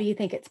possible. Why do you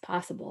think it's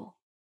possible?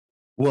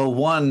 Well,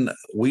 one,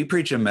 we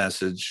preach a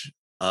message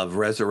of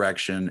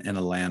resurrection in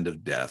a land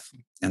of death.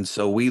 And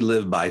so we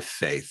live by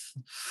faith.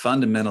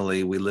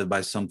 Fundamentally, we live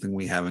by something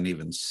we haven't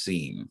even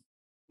seen.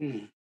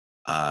 Mm.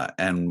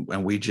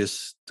 And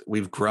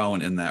we've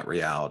grown in that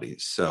reality.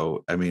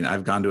 So, I mean,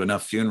 I've gone to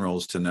enough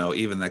funerals to know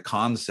even the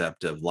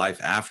concept of life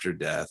after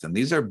death. And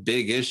these are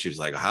big issues.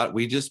 Like, how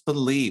we just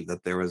believe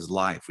that there is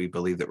life. We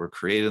believe that we're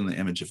created in the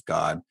image of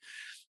God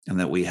and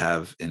that we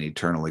have an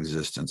eternal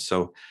existence.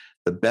 So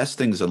the best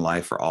things in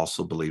life are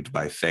also believed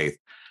by faith.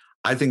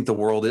 I think the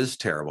world is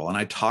terrible. And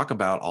I talk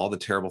about all the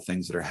terrible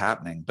things that are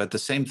happening. But the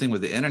same thing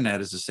with the internet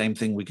is the same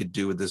thing we could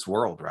do with this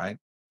world, right?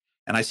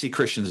 And I see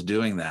Christians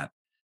doing that.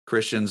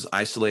 Christians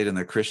isolate in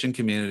their Christian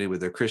community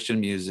with their Christian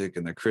music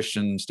and their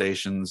Christian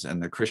stations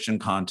and their Christian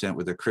content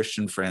with their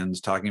Christian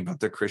friends, talking about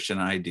their Christian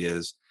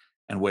ideas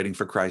and waiting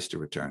for Christ to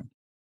return.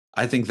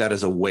 I think that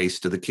is a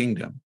waste of the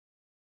kingdom.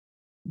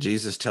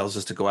 Jesus tells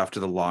us to go after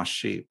the lost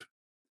sheep.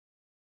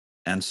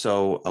 And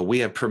so we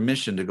have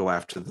permission to go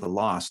after the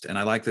lost. And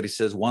I like that he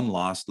says, one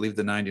lost, leave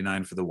the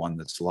 99 for the one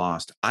that's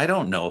lost. I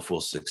don't know if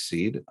we'll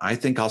succeed. I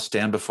think I'll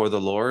stand before the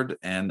Lord,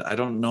 and I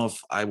don't know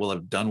if I will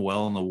have done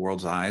well in the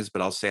world's eyes,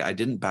 but I'll say I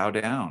didn't bow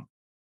down.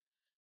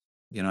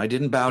 You know, I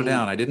didn't bow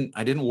down. I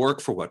didn't work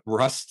for what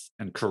rusts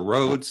and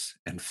corrodes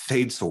and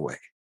fades away.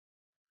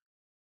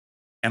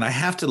 And I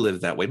have to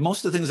live that way.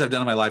 Most of the things I've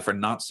done in my life are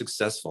not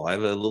successful. I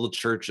have a little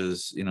church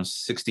is,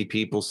 60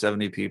 people,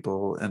 70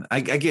 people. And I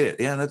get it.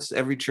 Yeah, that's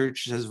every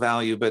church has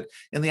value. But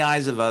in the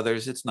eyes of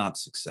others, it's not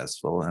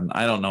successful. And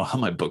I don't know how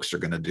my books are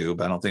going to do,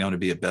 but I don't think I'm going to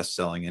be a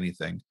best-selling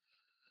anything.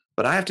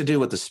 But I have to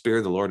do what the Spirit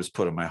of the Lord has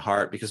put in my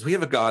heart, because we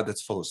have a God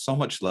that's full of so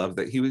much love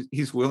that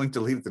he's willing to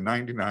leave the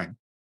 99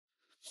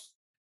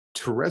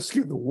 to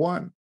rescue the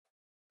one.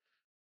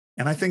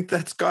 And I think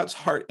that's God's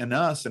heart in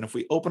us. And if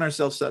we open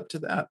ourselves up to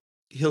that,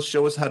 he'll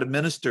show us how to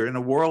minister in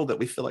a world that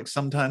we feel like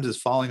sometimes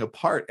is falling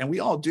apart. And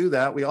we all do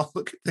that. We all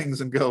look at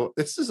things and go,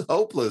 this is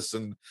hopeless.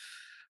 And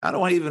how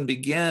do I even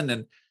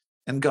begin?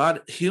 And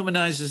God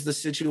humanizes the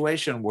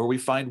situation where we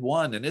find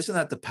one. And isn't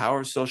that the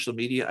power of social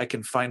media? I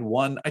can find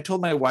one. I told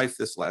my wife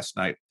this last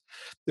night.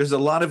 There's a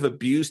lot of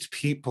abused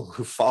people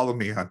who follow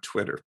me on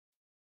Twitter.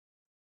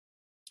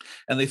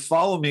 And they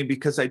follow me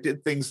because I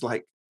did things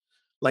like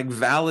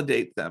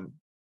validate them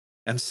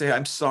and say,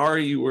 I'm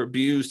sorry you were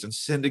abused and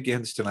sinned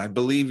against, and I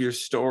believe your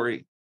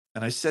story.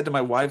 And I said to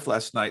my wife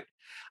last night,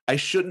 I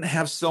shouldn't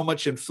have so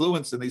much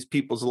influence in these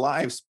people's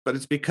lives, but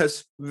it's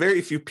because very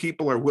few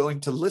people are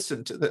willing to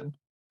listen to them.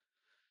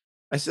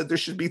 I said there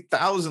should be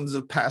thousands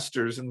of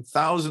pastors and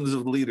thousands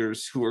of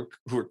leaders who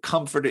are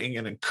comforting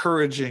and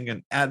encouraging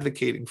and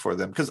advocating for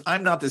them, because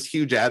I'm not this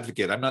huge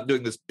advocate. I'm not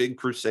doing this big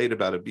crusade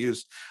about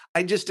abuse.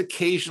 I just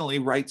occasionally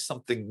write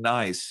something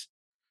nice.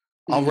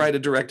 I'll write a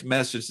direct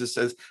message that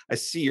says, I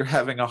see you're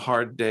having a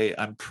hard day.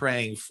 I'm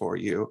praying for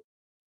you.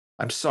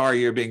 I'm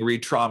sorry you're being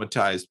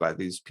re-traumatized by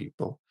these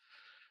people.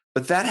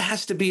 But that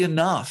has to be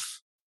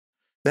enough.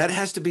 That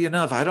has to be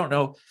enough. I don't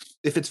know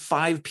if it's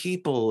 5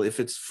 people, if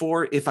it's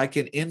 4, if I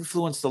can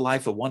influence the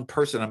life of one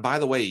person. And by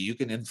the way, you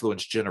can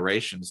influence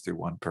generations through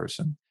one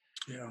person.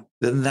 Yeah.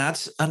 Then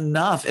that's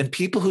enough. And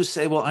people who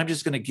say, well, I'm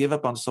just going to give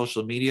up on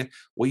social media.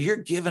 Well, you're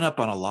giving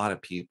up on a lot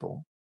of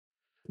people.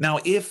 Now,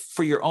 if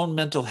for your own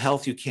mental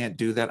health, you can't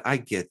do that, I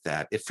get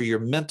that. If for your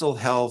mental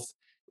health,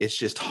 it's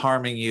just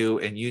harming you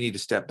and you need to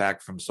step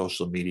back from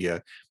social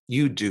media,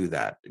 you do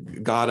that.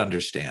 God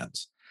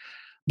understands.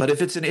 But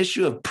if it's an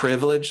issue of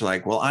privilege,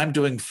 like, well, I'm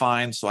doing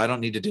fine, so I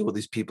don't need to deal with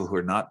these people who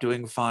are not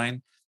doing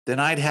fine, then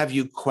I'd have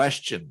you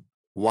question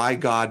why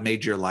God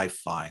made your life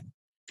fine.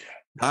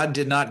 God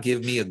did not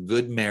give me a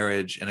good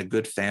marriage and a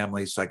good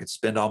family so I could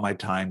spend all my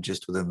time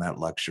just within that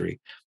luxury.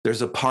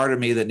 There's a part of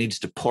me that needs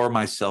to pour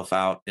myself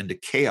out into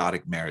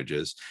chaotic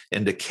marriages,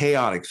 into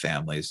chaotic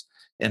families,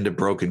 into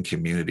broken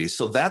communities.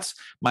 So that's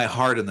my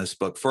heart in this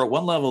book. For at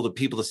one level, the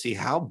people to see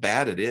how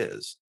bad it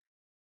is,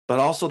 but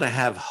also to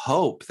have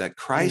hope that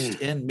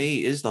Christ in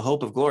me is the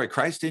hope of glory.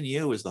 Christ in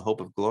you is the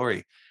hope of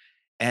glory.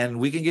 And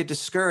we can get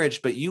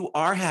discouraged, but you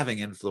are having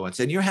influence,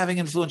 and you're having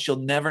influence you'll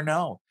never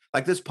know.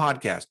 Like this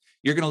podcast,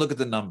 you're going to look at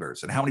the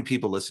numbers and how many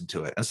people listen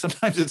to it. And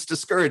sometimes it's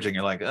discouraging.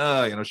 You're like,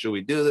 oh, should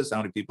we do this? How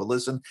many people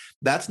listen?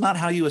 That's not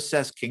how you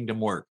assess kingdom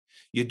work.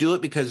 You do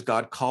it because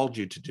God called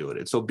you to do it.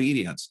 It's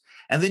obedience.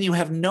 And then you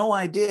have no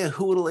idea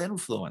who it'll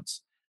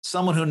influence.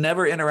 Someone who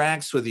never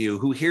interacts with you,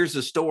 who hears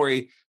a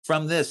story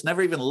from this,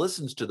 never even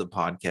listens to the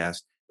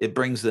podcast. It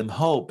brings them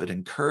hope. It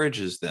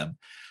encourages them.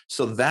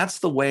 So that's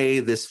the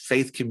way this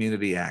faith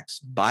community acts,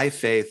 by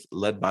faith,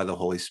 led by the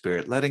Holy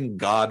Spirit, letting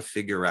God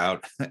figure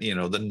out,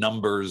 the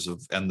numbers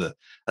and the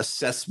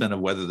assessment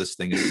of whether this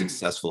thing is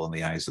successful in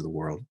the eyes of the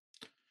world.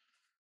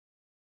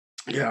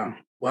 Yeah.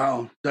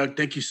 Wow. Doug,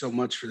 thank you so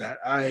much for that.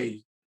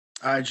 I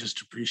I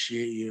just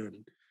appreciate you,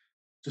 and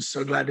just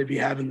so glad to be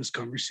having this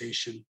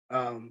conversation.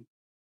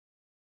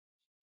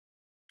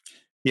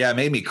 Yeah, it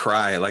made me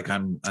cry. Like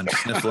I'm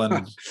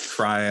sniffling,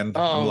 crying.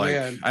 I'm Oh like,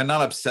 man, I'm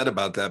not upset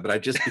about that, but I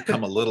just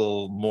become a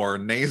little more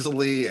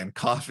nasally and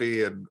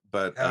coffee.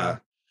 But yeah,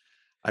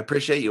 I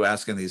appreciate you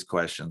asking these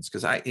questions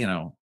because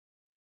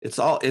it's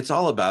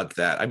all about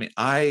that. I mean,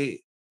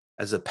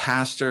 as a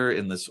pastor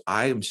in this,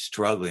 I am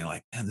struggling.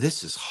 Like, man,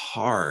 this is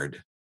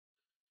hard.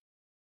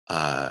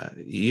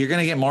 You're going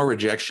to get more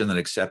rejection than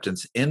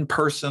acceptance in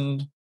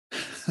person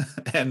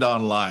and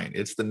online.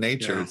 It's the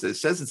nature. yeah, It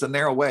says it's a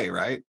narrow way,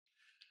 right?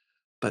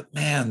 But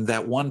man,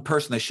 that one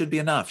person, they should be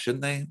enough,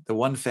 shouldn't they? The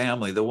one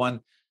family, the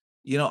one,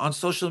 on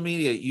social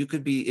media, you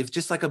could be, it's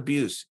just like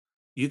abuse.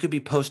 You could be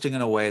posting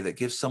in a way that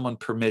gives someone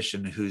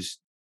permission who's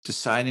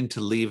deciding to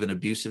leave an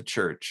abusive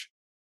church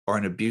or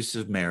an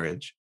abusive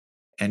marriage.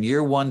 And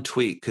your one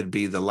tweet could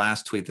be the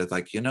last tweet that's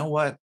like, you know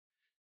what?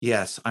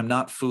 Yes, I'm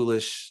not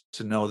foolish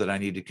to know that I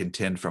need to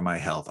contend for my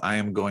health. I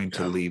am going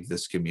to yeah, leave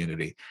this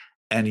community.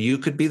 And you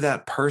could be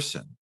that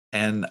person.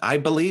 And I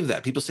believe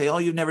that. People say, oh,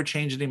 you've never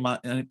changed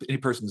any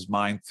person's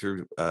mind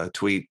through a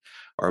tweet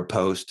or a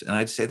post. And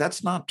I'd say,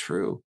 that's not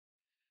true.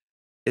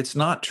 It's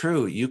not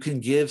true. You can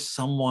give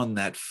someone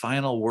that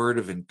final word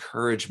of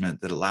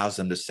encouragement that allows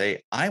them to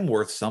say, I'm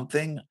worth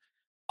something.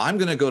 I'm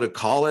going to go to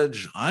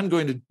college. I'm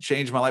going to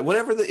change my life.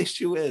 Whatever the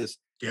issue is,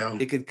 yeah,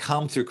 it could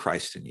come through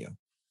Christ in you.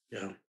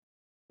 yeah,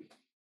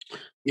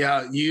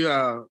 yeah. You,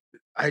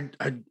 I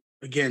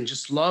again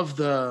just love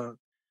the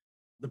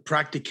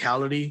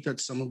practicality that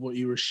some of what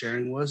you were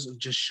sharing was of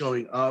just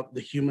showing up,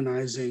 the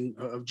humanizing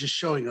of just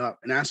showing up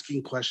and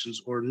asking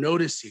questions or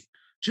noticing,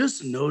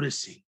 just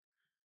noticing,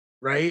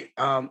 right?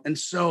 And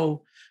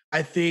so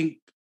I think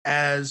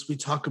as we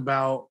talk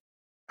about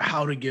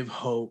how to give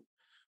hope,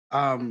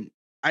 um,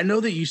 I know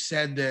that you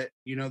said that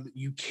that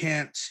you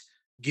can't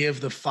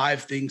give the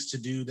 5 things to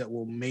do that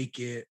will make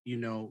it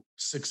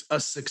a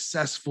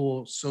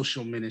successful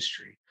social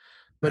ministry.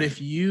 But Right.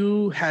 if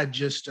you had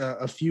just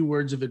a few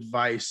words of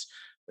advice,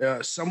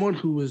 someone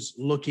who was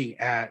looking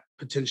at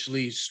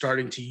potentially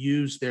starting to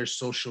use their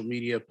social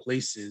media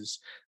places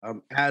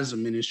as a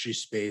ministry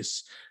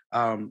space,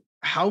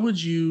 how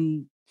would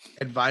you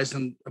advise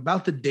them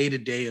about the day to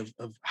day of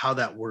how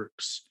that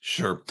works?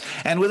 Sure.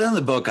 And within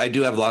the book, I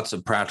do have lots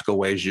of practical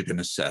ways you can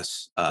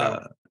assess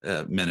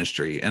Yeah.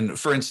 ministry. And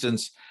for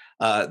instance,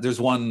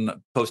 there's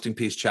one posting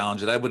piece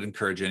challenge that I would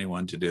encourage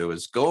anyone to do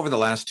is go over the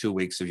last 2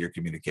 weeks of your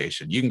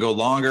communication. You can go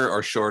longer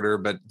or shorter,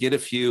 but get a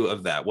few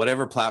of that,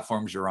 whatever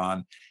platforms you're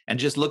on, and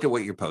just look at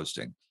what you're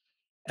posting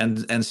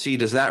and see,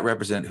 does that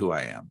represent who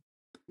I am?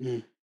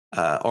 Mm,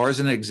 Or is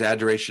it an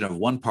exaggeration of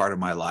one part of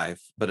my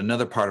life, but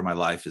another part of my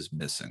life is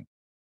missing?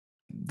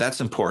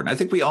 That's important. I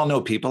think we all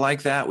know people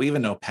like that. We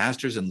even know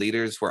pastors and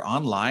leaders where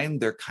online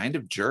they're kind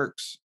of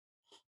jerks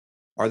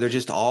or they're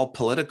just all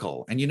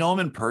political. And you know them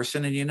in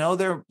person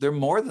and they're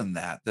more than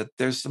that, that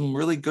there's some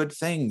really good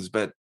things,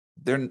 but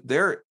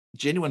their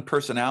genuine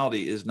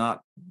personality is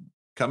not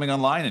coming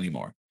online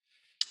anymore.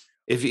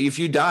 If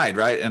you died,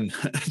 right? And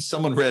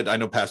someone read, I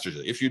know pastors,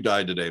 if you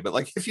died today, but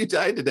like if you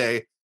died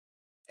today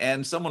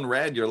and someone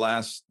read your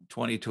last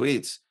 20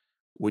 tweets,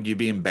 would you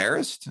be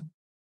embarrassed?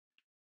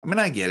 I mean,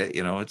 I get it,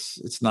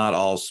 it's not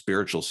all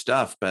spiritual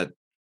stuff, but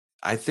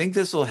I think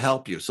this will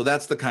help you. So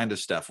that's the kind of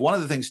stuff. One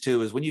of the things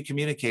too is when you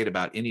communicate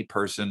about any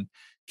person,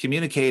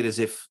 communicate as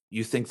if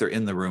you think they're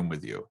in the room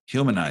with you.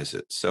 Humanize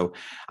it. So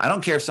I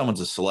don't care if someone's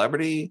a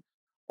celebrity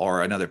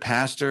or another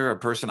pastor or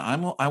person.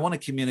 I want to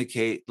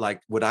communicate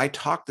like, would I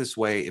talk this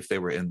way if they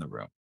were in the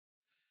room?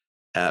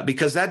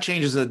 Because that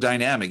changes the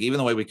dynamic, even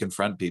the way we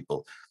confront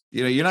people.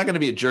 You're not going to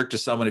be a jerk to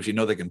someone if you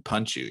know they can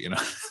punch you.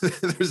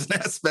 There's an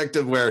aspect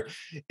of where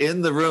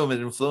in the room it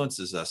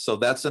influences us. So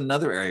that's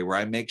another area where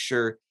I make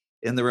sure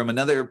in the room,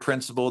 another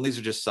principle, and these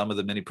are just some of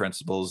the many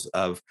principles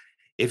of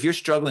if you're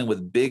struggling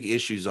with big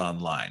issues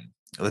online,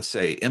 let's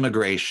say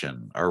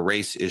immigration or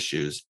race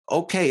issues,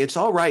 okay, it's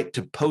all right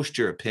to post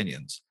your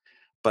opinions,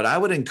 but I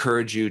would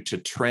encourage you to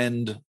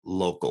trend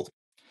local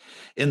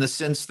in the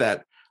sense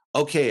that,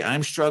 okay,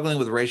 I'm struggling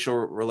with racial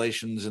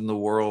relations in the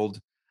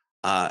world.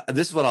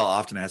 This is what I'll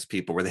often ask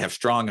people where they have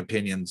strong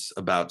opinions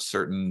about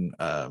certain,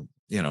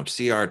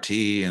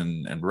 CRT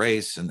and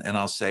race. And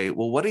I'll say,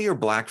 well, what do your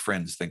Black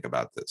friends think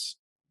about this?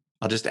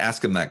 I'll just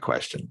ask them that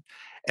question.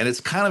 And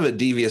it's kind of a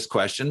devious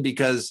question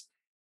because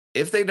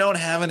if they don't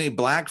have any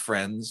Black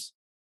friends,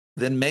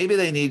 then maybe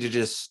they need to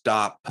just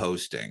stop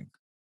posting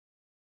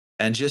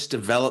and just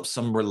develop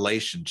some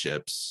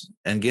relationships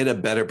and get a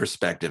better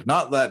perspective.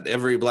 Not that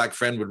every Black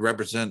friend would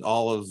represent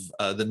all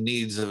of the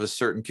needs of a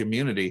certain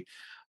community,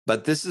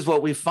 but this is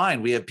what we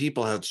find. We have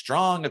people who have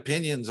strong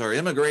opinions or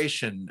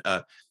immigration.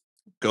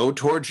 Go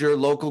towards your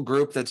local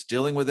group that's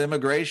dealing with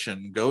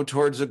immigration. Go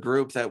towards a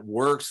group that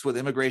works with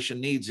immigration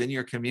needs in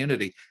your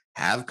community.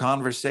 Have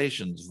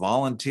conversations,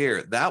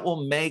 volunteer. That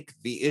will make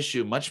the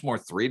issue much more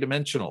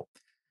three-dimensional.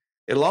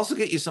 It'll also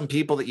get you some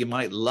people that you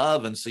might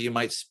love, and so you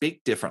might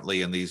speak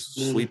differently in these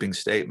mm, sweeping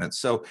statements.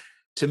 So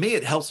to me,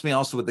 it helps me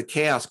also with the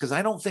chaos, because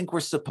I don't think we're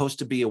supposed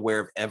to be aware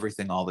of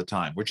everything all the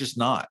time. We're just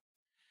not.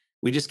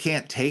 We just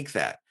can't take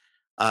that.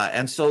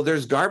 And so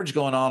there's garbage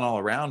going on all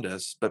around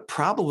us, but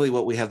probably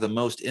what we have the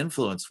most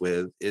influence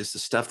with is the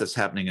stuff that's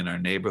happening in our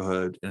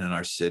neighborhood and in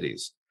our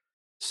cities.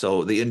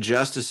 So the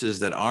injustices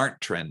that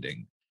aren't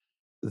trending,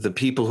 the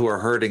people who are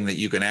hurting that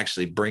you can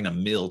actually bring a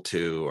meal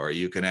to, or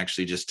you can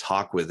actually just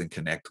talk with and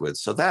connect with.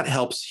 So that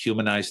helps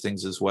humanize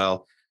things as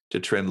well, to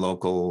trend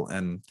local.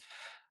 And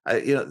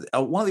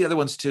one of the other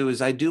ones too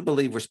is I do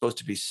believe we're supposed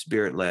to be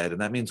spirit led,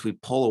 and that means we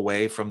pull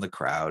away from the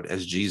crowd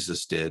as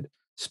Jesus did,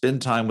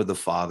 spend time with the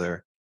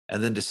Father,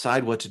 and then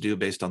decide what to do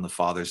based on the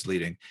Father's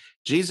leading.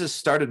 Jesus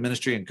started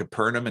ministry in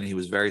Capernaum, and he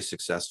was very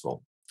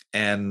successful.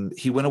 And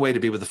he went away to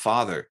be with the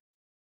Father.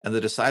 And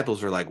the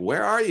disciples were like,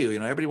 "Where are you?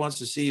 Everybody wants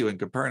to see you in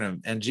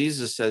Capernaum." And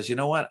Jesus says, "You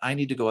know what? I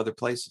need to go other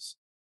places."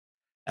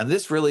 And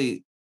this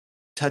really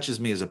touches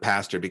me as a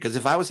pastor, because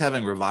if I was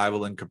having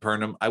revival in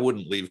Capernaum, I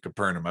wouldn't leave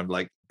Capernaum. I'm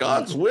like,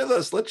 God's with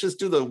us. Let's just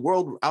do the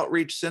World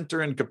Outreach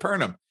Center in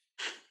Capernaum.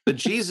 But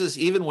Jesus,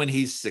 even when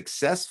he's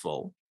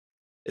successful,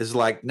 is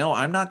like, no,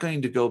 I'm not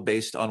going to go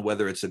based on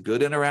whether it's a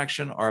good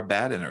interaction or a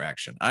bad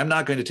interaction. I'm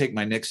not going to take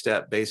my next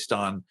step based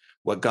on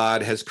what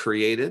God has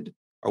created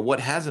or what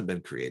hasn't been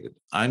created.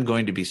 I'm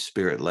going to be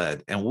spirit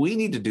led. And we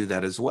need to do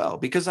that as well,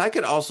 because I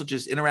could also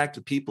just interact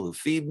with people who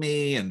feed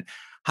me and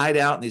hide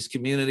out in these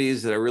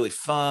communities that are really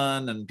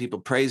fun and people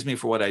praise me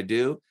for what I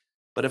do.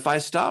 But if I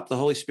stop, the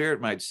Holy Spirit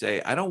might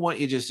say, I don't want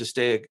you just to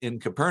stay in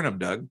Capernaum,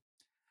 Doug.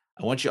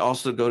 I want you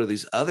also to go to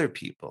these other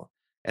people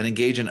and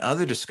engage in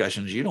other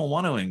discussions you don't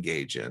want to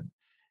engage in,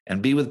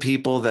 and be with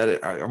people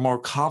that are more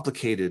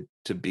complicated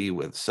to be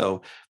with.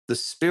 So the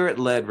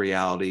spirit-led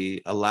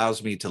reality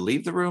allows me to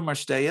leave the room or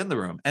stay in the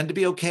room, and to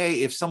be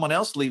okay if someone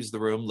else leaves the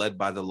room led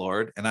by the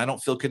Lord, and I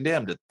don't feel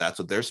condemned. That's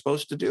what they're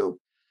supposed to do,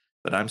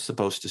 but I'm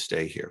supposed to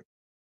stay here.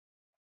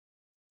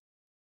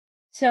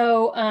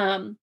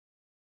 So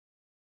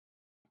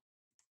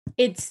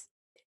it's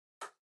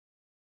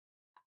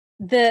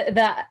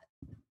the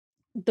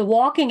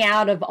walking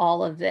out of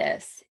all of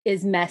this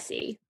is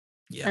messy.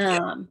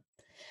 Yeah.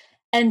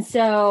 And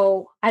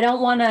so I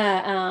don't want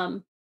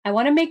to, I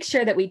want to make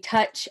sure that we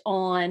touch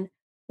on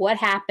what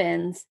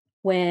happens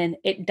when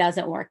it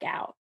doesn't work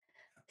out.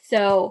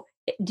 So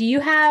do you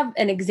have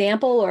an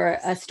example or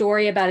a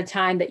story about a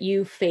time that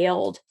you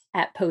failed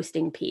at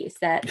posting peace,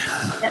 that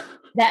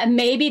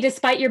maybe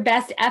despite your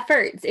best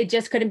efforts, it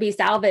just couldn't be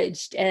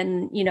salvaged,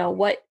 and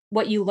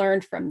what you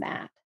learned from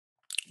that?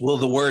 Well,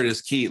 the word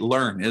is key,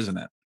 learn, isn't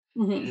it?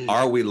 Mm-hmm.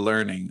 Are we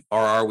learning, or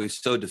are we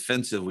so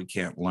defensive we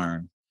can't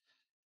learn?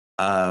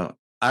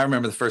 I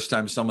remember the first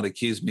time someone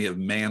accused me of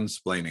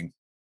mansplaining.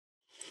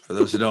 For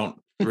those who don't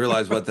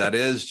realize what that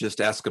is, just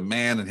ask a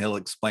man and he'll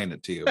explain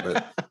it to you.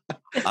 But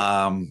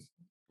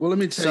well, let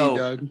me tell you,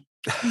 Doug.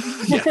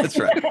 Yeah, that's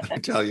right. I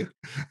tell you.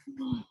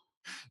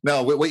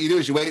 No, what you do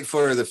is you wait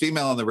for the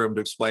female in the room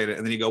to explain it,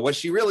 and then you go, what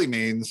she really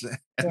means,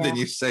 and then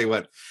you say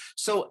what.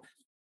 So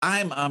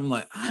I'm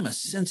a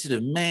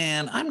sensitive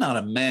man. I'm not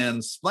a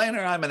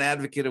mansplainer. I'm an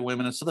advocate of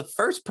women. And so the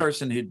first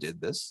person who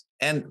did this,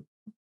 and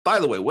by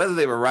the way, whether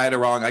they were right or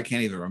wrong, I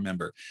can't even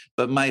remember.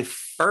 But my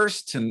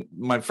first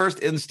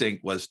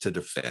instinct was to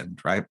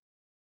defend, right?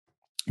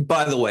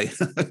 By the way,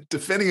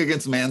 defending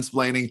against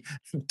mansplaining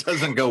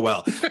doesn't go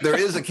well. There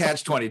is a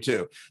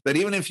catch-22 that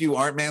even if you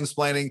aren't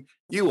mansplaining,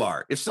 you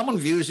are. If someone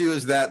views you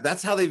as that,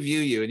 that's how they view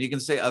you. And you can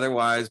say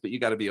otherwise, but you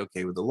got to be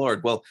okay with the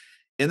Lord. Well,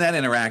 in that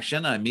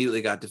interaction, I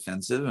immediately got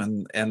defensive,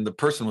 and the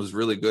person was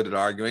really good at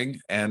arguing.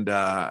 And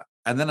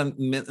then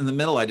in the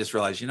middle, I just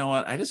realized, you know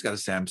what? I just got to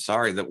say, I'm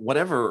sorry that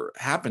whatever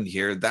happened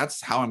here,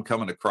 that's how I'm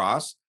coming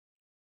across.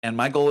 And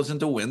my goal isn't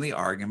to win the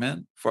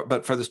argument,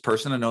 but for this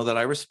person to know that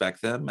I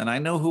respect them and I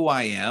know who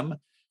I am.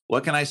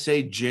 What can I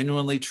say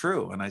genuinely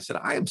true? And I said,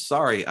 I am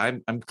sorry.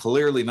 I'm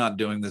clearly not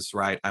doing this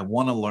right. I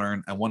want to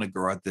learn. I want to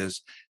grow at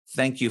this.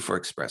 Thank you for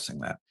expressing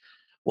that.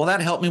 Well,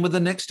 that helped me with the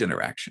next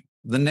interaction.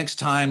 The next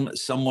time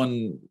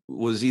someone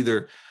was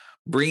either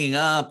bringing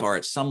up or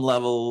at some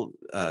level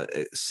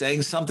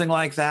saying something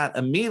like that,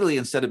 immediately,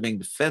 instead of being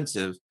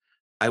defensive,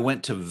 I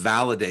went to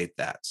validate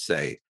that,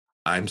 say,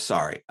 I'm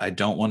sorry, I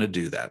don't want to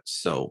do that.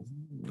 So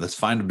let's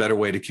find a better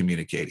way to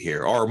communicate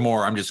here. Or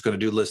more, I'm just going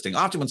to do listening.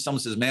 Often when someone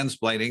says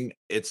mansplaining,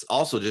 it's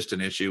also just an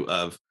issue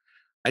of,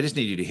 I just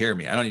need you to hear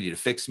me. I don't need you to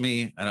fix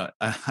me.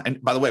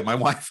 And by the way, my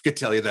wife could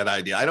tell you that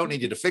idea. I don't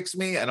need you to fix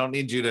me. I don't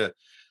need you to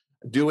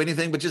do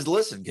anything, but just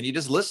listen. Can you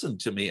just listen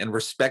to me and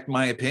respect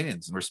my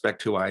opinions and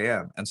respect who I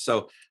am? And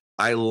so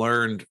I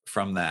learned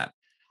from that.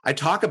 I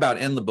talk about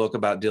in the book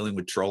about dealing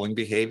with trolling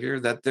behavior,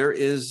 that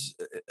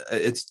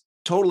it's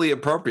totally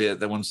appropriate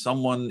that when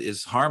someone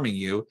is harming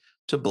you,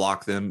 to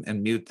block them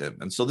and mute them.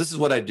 And so this is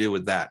what I do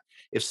with that.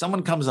 If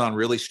someone comes on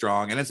really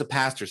strong, and as a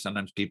pastor,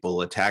 sometimes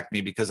people attack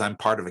me because I'm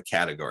part of a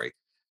category.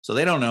 So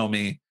they don't know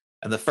me.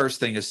 And the first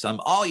thing is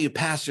all you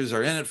pastors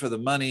are in it for the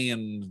money.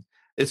 And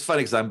it's funny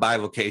because I'm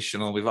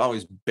bivocational. We've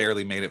always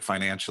barely made it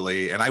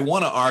financially. And I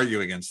want to argue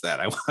against that.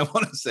 I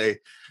want to say,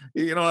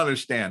 you don't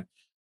understand.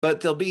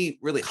 But they'll be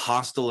really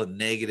hostile and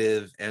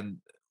negative. And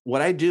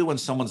what I do when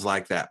someone's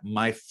like that,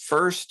 my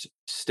first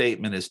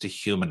statement is to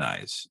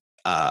humanize.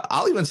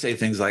 I'll even say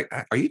things like,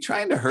 are you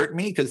trying to hurt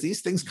me? Because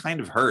these things kind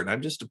of hurt.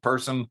 I'm just a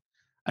person.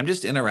 I'm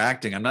just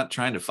interacting. I'm not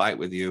trying to fight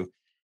with you.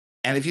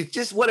 And if you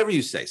just, whatever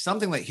you say,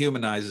 something that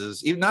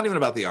humanizes, even not even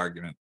about the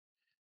argument,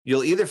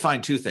 you'll either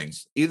find two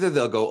things. Either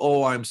they'll go,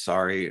 oh, I'm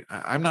sorry.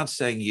 I'm not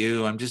saying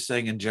you. I'm just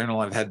saying in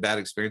general, I've had bad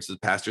experiences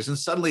with pastors. And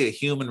suddenly a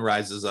human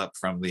rises up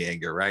from the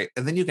anger, right?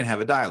 And then you can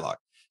have a dialogue.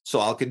 So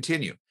I'll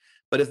continue.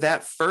 But if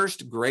that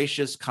first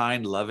gracious,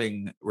 kind,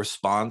 loving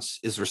response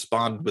is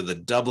responded with a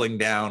doubling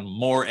down,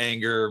 more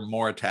anger,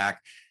 more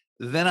attack,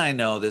 then I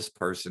know this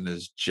person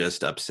is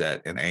just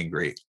upset and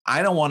angry.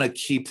 I don't want to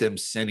keep them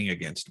sinning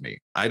against me.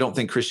 I don't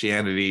think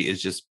Christianity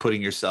is just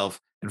putting yourself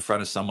in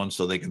front of someone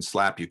so they can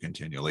slap you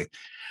continually.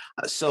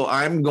 So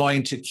I'm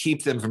going to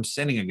keep them from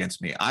sinning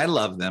against me. I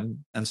love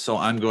them. And so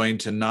I'm going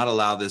to not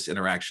allow this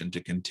interaction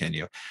to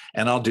continue.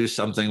 And I'll do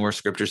something where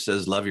scripture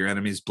says, love your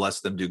enemies,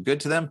 bless them, do good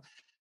to them.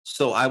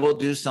 So I will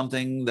do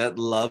something that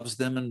loves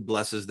them and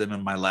blesses them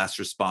in my last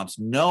response,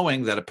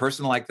 knowing that a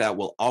person like that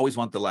will always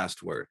want the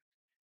last word.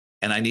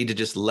 And I need to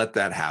just let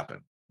that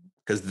happen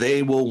because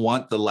they will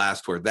want the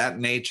last word. That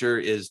nature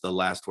is the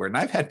last word. And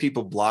I've had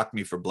people block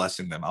me for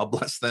blessing them. I'll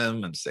bless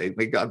them and say,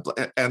 may God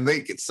bless. And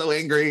they get so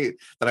angry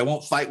that I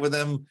won't fight with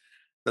them,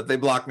 that they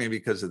block me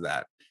because of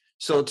that.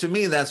 So to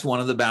me, that's one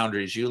of the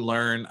boundaries. You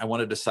learn, I want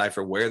to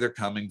decipher where they're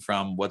coming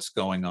from, what's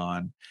going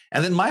on.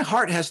 And then my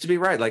heart has to be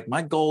right. Like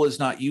my goal is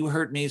not you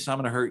hurt me, so I'm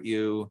going to hurt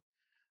you.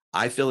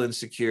 I feel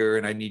insecure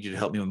and I need you to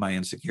help me with my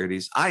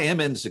insecurities. I am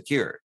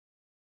insecure,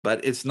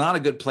 but it's not a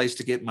good place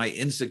to get my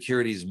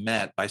insecurities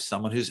met by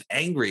someone who's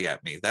angry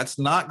at me. That's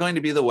not going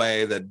to be the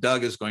way that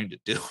Doug is going to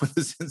deal with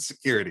his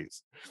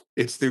insecurities.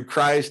 It's through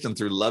Christ and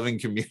through loving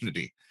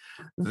community.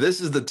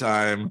 This is the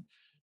time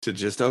to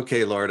just,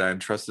 okay, Lord, I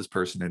entrust this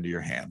person into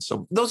your hands.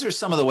 So those are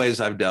some of the ways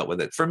I've dealt with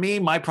it. For me,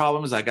 my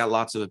problem is I got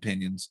lots of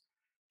opinions,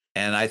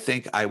 and I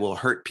think I will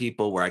hurt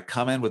people where I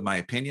come in with my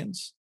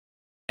opinions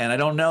and I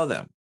don't know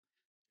them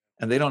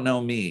and they don't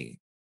know me.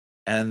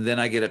 And then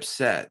I get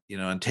upset,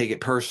 and take it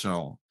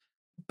personal.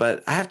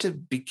 But I have to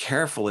be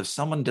careful. If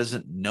someone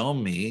doesn't know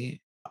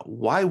me,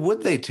 why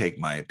would they take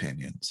my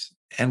opinions?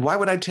 And why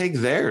would I take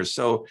theirs?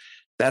 So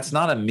that's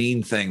not a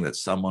mean thing that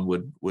someone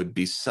would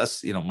be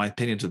my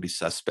opinions would be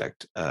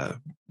suspect,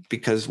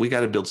 because we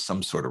got to build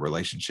some sort of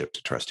relationship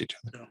to trust each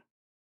other.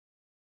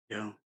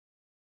 Yeah.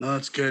 No,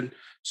 that's good.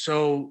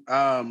 So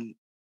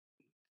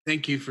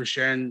thank you for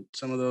sharing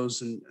some of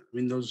those. And I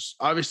mean, those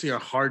obviously are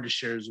hard to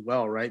share as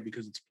well, right?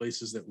 Because it's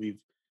places that we've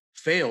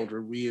failed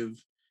or we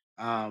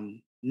have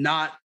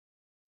not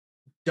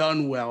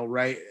done well,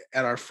 right,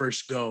 at our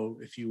first go,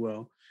 if you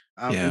will.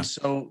 And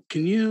so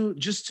can you,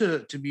 just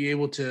to be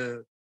able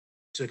to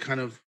kind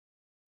of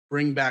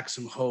bring back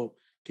some hope,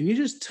 can you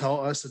just tell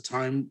us a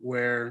time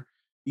where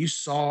you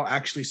saw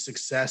actually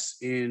success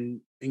in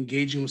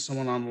engaging with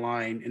someone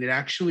online and it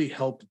actually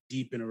helped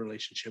deepen a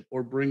relationship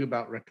or bring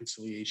about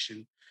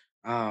reconciliation,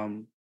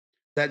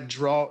 that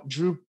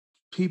drew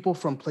people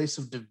from place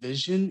of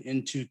division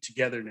into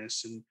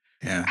togetherness, and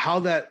how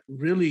that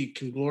really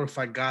can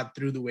glorify God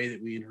through the way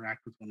that we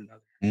interact with one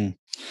another?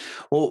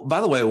 Well,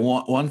 by the way,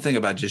 one thing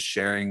about just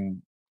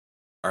sharing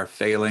our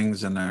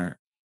failings and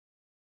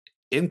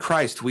in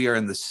Christ, we are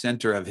in the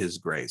center of his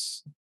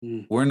grace.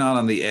 We're not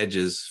on the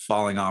edges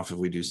falling off if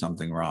we do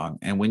something wrong.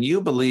 And when you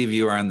believe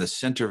you are in the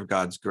center of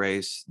God's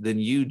grace, then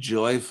you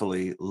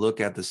joyfully look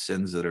at the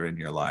sins that are in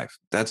your life.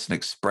 That's an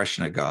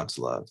expression of God's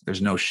love.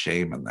 There's no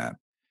shame in that.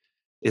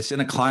 It's in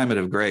a climate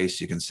of grace.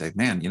 You can say,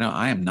 man,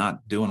 I am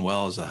not doing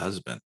well as a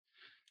husband.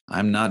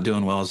 I'm not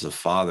doing well as a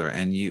father.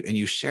 And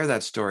you share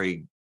that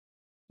story,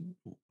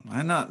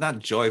 not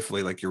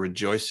joyfully, like you're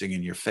rejoicing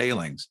in your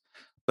failings,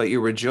 but you're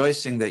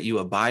rejoicing that you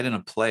abide in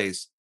a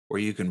place where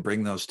you can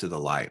bring those to the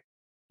light.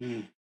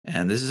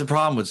 And this is a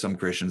problem with some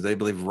Christians. They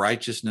believe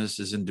righteousness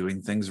is in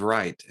doing things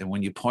right. And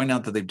when you point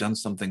out that they've done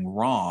something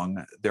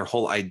wrong, their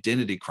whole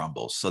identity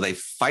crumbles. So they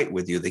fight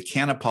with you. They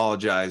can't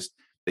apologize.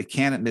 They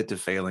can't admit to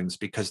failings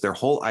because their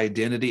whole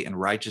identity and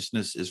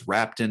righteousness is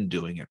wrapped in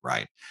doing it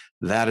right.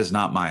 That is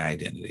not my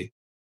identity.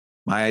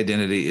 My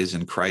identity is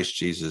in Christ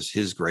Jesus,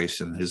 his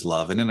grace and his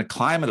love. And in a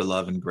climate of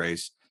love and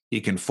grace,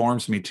 he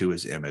conforms me to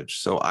his image.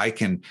 So I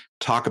can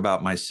talk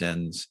about my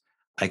sins.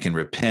 I can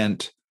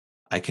repent.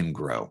 I can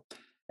grow.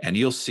 And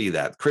you'll see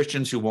that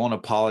Christians who won't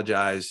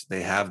apologize,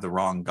 they have the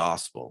wrong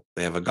gospel.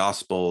 They have a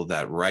gospel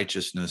that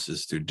righteousness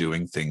is through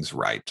doing things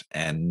right.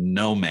 And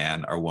no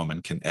man or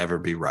woman can ever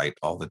be right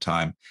all the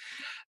time.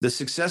 The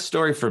success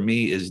story for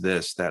me is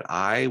this, that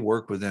I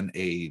work within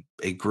a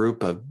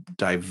group of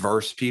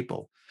diverse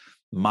people.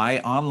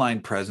 My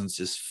online presence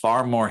is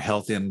far more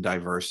healthy and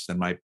diverse than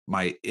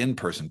my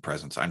in-person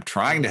presence. I'm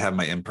trying to have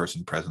my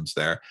in-person presence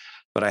there,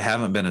 but I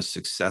haven't been as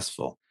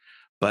successful.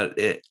 But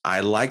I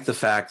like the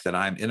fact that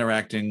I'm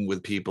interacting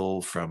with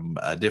people from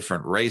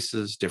different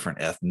races, different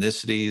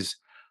ethnicities,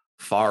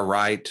 far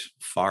right,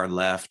 far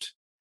left.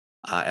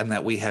 and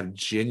that we have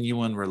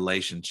genuine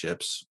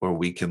relationships where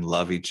we can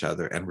love each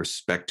other and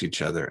respect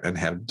each other and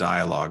have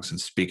dialogues and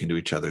speak into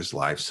each other's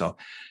lives. So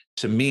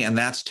to me, and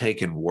that's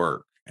taken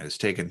work and it's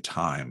taken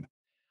time.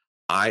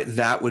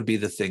 That would be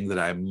the thing that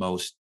I'm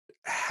most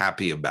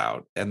happy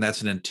about. And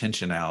that's an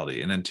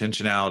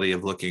intentionality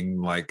of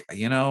looking like,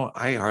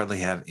 I hardly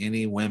have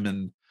any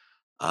women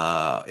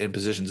in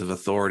positions of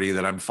authority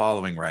that I'm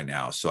following right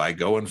now. So I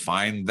go and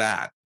find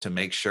that to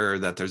make sure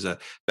that there's a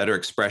better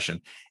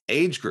expression.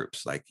 Age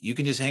groups, like you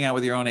can just hang out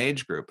with your own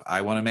age group.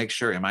 I want to make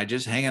sure, am I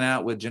just hanging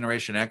out with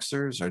Generation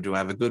Xers, or do I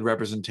have a good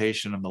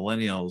representation of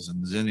millennials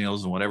and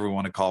zennials and whatever we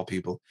want to call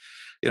people?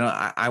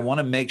 I want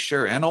to make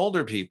sure, and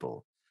older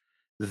people,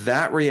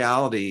 that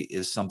reality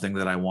is something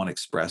that I want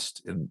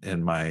expressed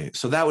in my,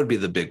 so that would be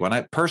the big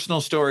one. Personal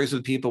stories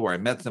with people where I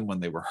met them when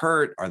they were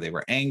hurt or they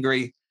were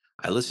angry.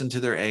 I listened to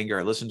their anger,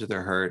 I listened to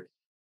their hurt,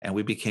 and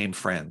we became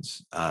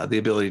friends. The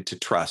ability to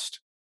trust.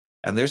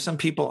 And there's some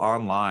people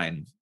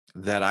online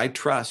that I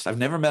trust. I've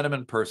never met them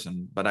in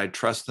person, but I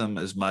trust them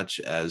as much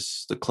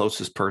as the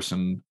closest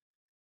person,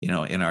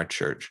 in our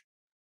church.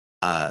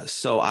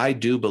 So I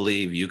do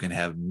believe you can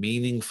have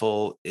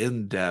meaningful,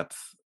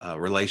 in-depth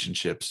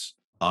relationships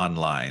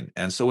online.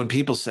 And so when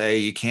people say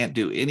you can't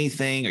do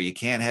anything or you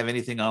can't have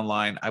anything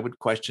online, I would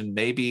question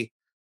maybe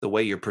the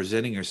way you're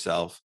presenting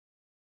yourself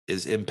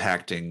is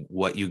impacting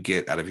what you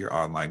get out of your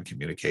online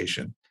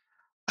communication.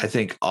 I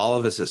think all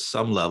of us at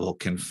some level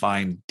can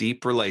find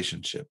deep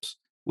relationships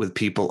with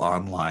people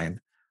online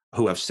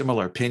who have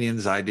similar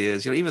opinions,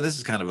 ideas. Even this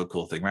is kind of a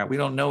cool thing, right? We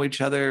don't know each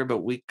other, but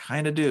we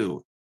kind of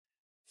do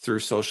through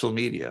social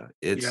media.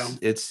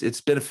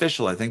 It's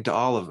beneficial, I think, to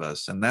all of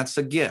us. And that's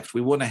a gift.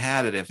 We wouldn't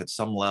have had it if at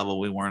some level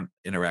we weren't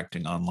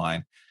interacting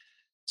online.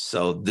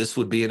 So this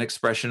would be an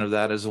expression of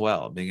that as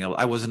well.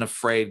 I wasn't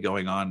afraid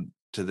going on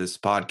to this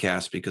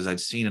podcast because I'd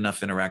seen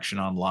enough interaction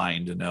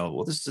online to know,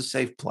 well, this is a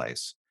safe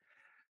place.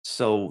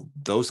 So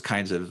those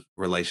kinds of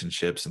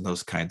relationships and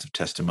those kinds of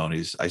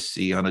testimonies I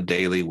see on a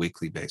daily,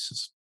 weekly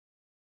basis.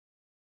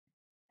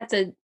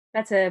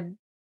 That's a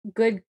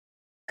good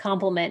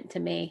compliment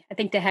to me. I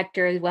think to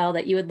Hector as well,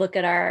 that you would look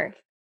at our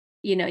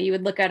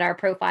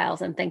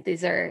profiles and think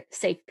these are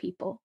safe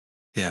people.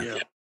 Yeah.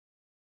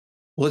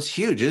 Well, it's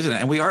huge, isn't it?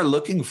 And we are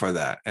looking for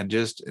that. And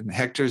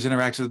Hector's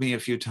interacted with me a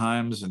few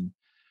times, and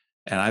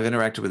I've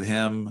interacted with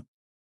him.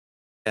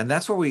 And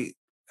that's where we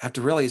have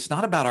to really, it's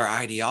not about our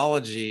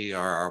ideology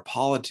or our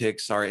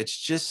politics, or it's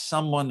just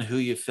someone who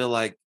you feel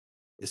like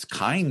is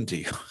kind to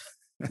you.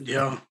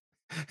 Yeah.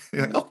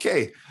 You're like,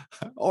 okay.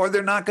 Or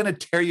they're not going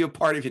to tear you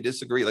apart if you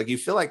disagree. Like you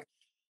feel like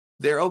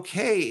they're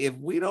okay if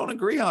we don't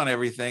agree on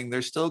everything.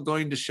 They're still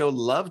going to show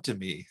love to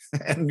me.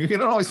 And you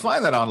don't always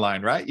find that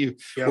online, right?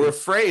 We're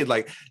afraid,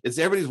 like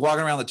everybody's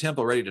walking around the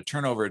temple ready to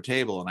turn over a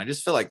table. And I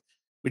just feel like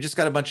we just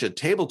got a bunch of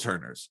table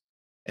turners.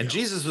 And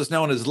Jesus was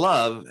known as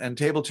love, and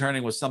table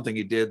turning was something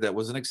he did that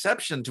was an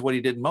exception to what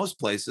he did in most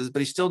places, but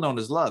he's still known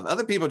as love.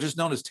 Other people are just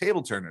known as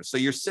table turners. So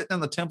you're sitting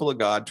in the temple of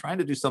God trying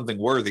to do something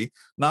worthy,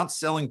 not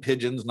selling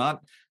pigeons,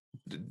 not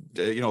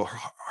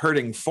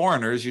hurting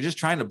foreigners. You're just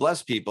trying to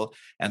bless people.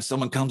 And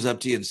someone comes up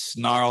to you and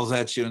snarls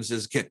at you and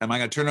says, am I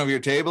going to turn over your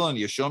table? And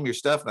you show them your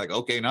stuff. Like,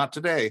 okay, not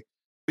today.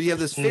 But you have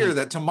this fear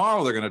that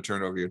tomorrow they're going to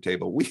turn over your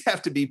table. We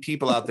have to be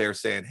people out there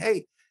saying,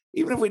 hey,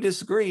 even if we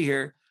disagree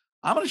here,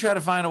 I'm going to try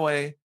to find a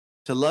way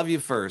to love you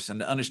first and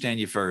to understand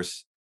you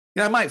first.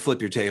 I might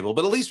flip your table,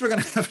 but at least we're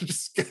going to have a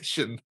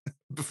discussion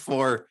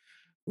before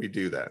we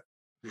do that.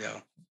 Yeah.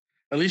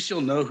 At least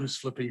you'll know who's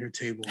flipping your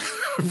table.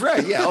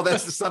 Right. Yeah. Oh,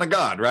 that's the Son of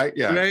God. Right.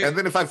 Yeah. Right. And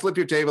then if I flip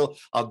your table,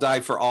 I'll die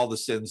for all the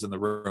sins in the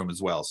room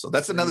as well. So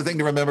that's another thing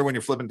to remember when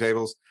you're flipping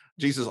tables.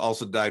 Jesus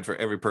also died for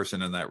every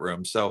person in that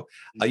room. So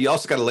you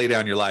also got to lay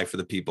down your life for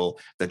the people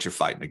that you're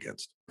fighting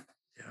against.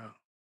 Yeah.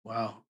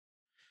 Wow.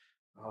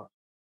 Oh,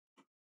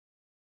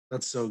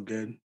 that's so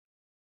good.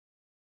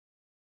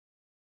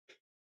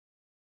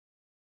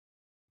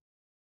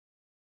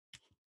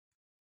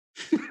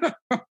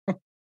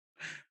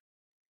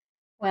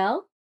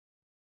 Well,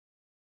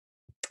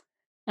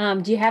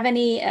 do you have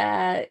any?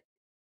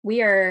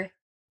 We are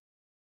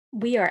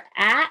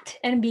at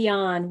and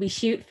beyond. We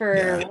shoot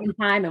for one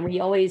time, and we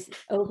always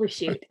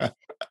overshoot.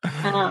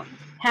 Have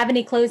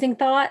any closing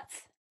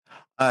thoughts?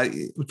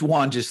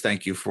 One, just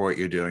thank you for what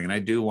you're doing, and I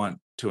do want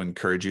to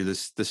encourage you.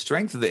 The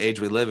strength of the age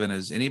we live in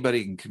is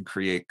anybody can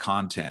create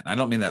content. I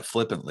don't mean that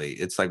flippantly.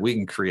 It's like we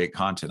can create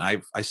content.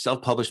 I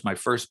self-published my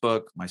first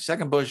book. My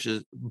second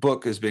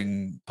book is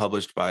being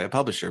published by a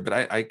publisher,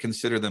 but I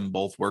consider them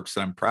both works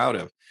that I'm proud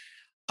of.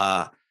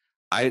 I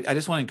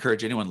just want to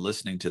encourage anyone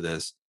listening to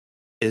this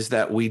is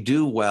that we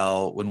do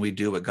well when we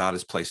do what God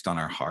has placed on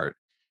our heart.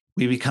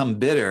 We become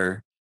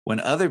bitter when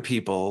other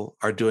people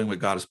are doing what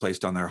God has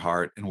placed on their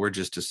heart and we're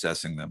just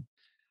assessing them.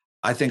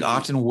 I think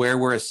often where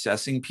we're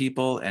assessing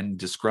people and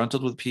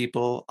disgruntled with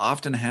people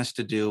often has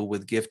to do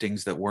with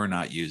giftings that we're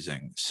not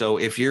using. So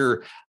if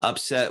you're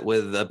upset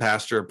with a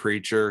pastor or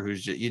preacher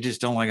you just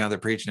don't like how they're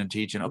preaching and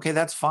teaching, okay,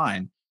 that's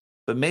fine.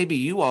 but maybe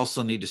you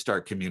also need to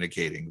start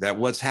communicating that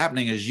what's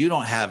happening is you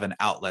don't have an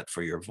outlet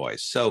for your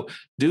voice. So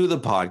do the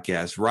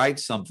podcast, write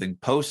something,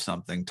 post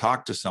something,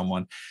 talk to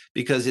someone,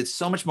 because it's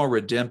so much more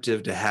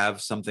redemptive to have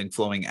something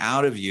flowing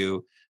out of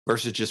you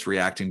versus just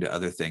reacting to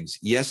other things.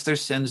 Yes,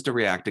 there's sins to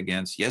react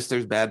against. Yes,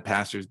 there's bad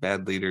pastors,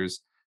 bad leaders.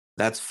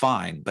 That's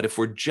fine. But if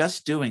we're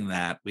just doing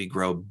that, we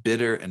grow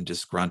bitter and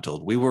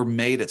disgruntled. We were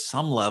made at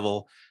some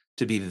level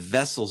to be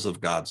vessels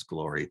of God's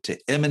glory, to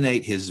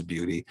emanate his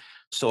beauty.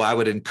 So I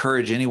would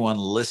encourage anyone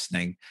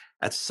listening,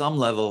 at some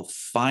level,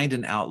 find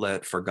an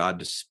outlet for God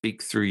to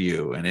speak through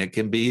you. And it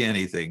can be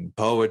anything: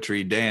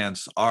 poetry,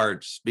 dance,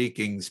 art,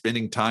 speaking,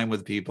 spending time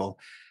with people.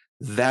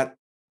 That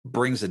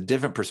brings a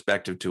different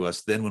perspective to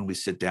us than when we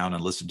sit down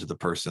and listen to the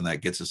person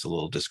that gets us a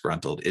little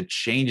disgruntled. It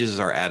changes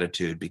our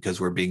attitude because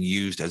we're being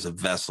used as a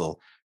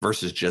vessel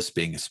versus just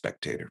being a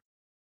spectator.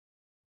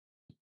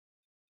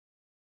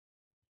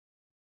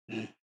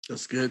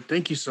 That's good.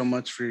 Thank you so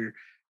much for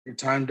your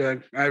time,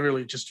 Doug. I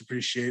really just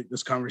appreciate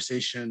this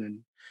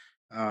conversation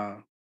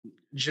and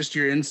just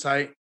your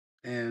insight,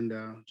 and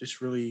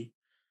just really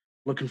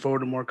looking forward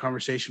to more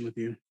conversation with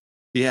you.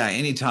 Yeah,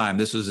 anytime.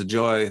 This was a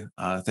joy.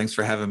 Thanks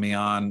for having me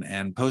on.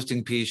 And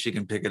Posting Peace, you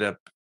can pick it up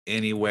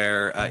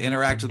anywhere.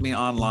 Interact with me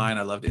online.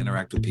 I love to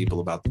interact with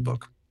people about the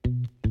book.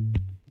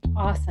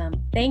 Awesome.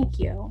 Thank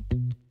you.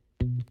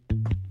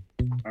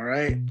 All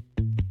right.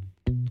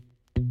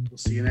 We'll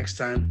see you next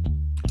time.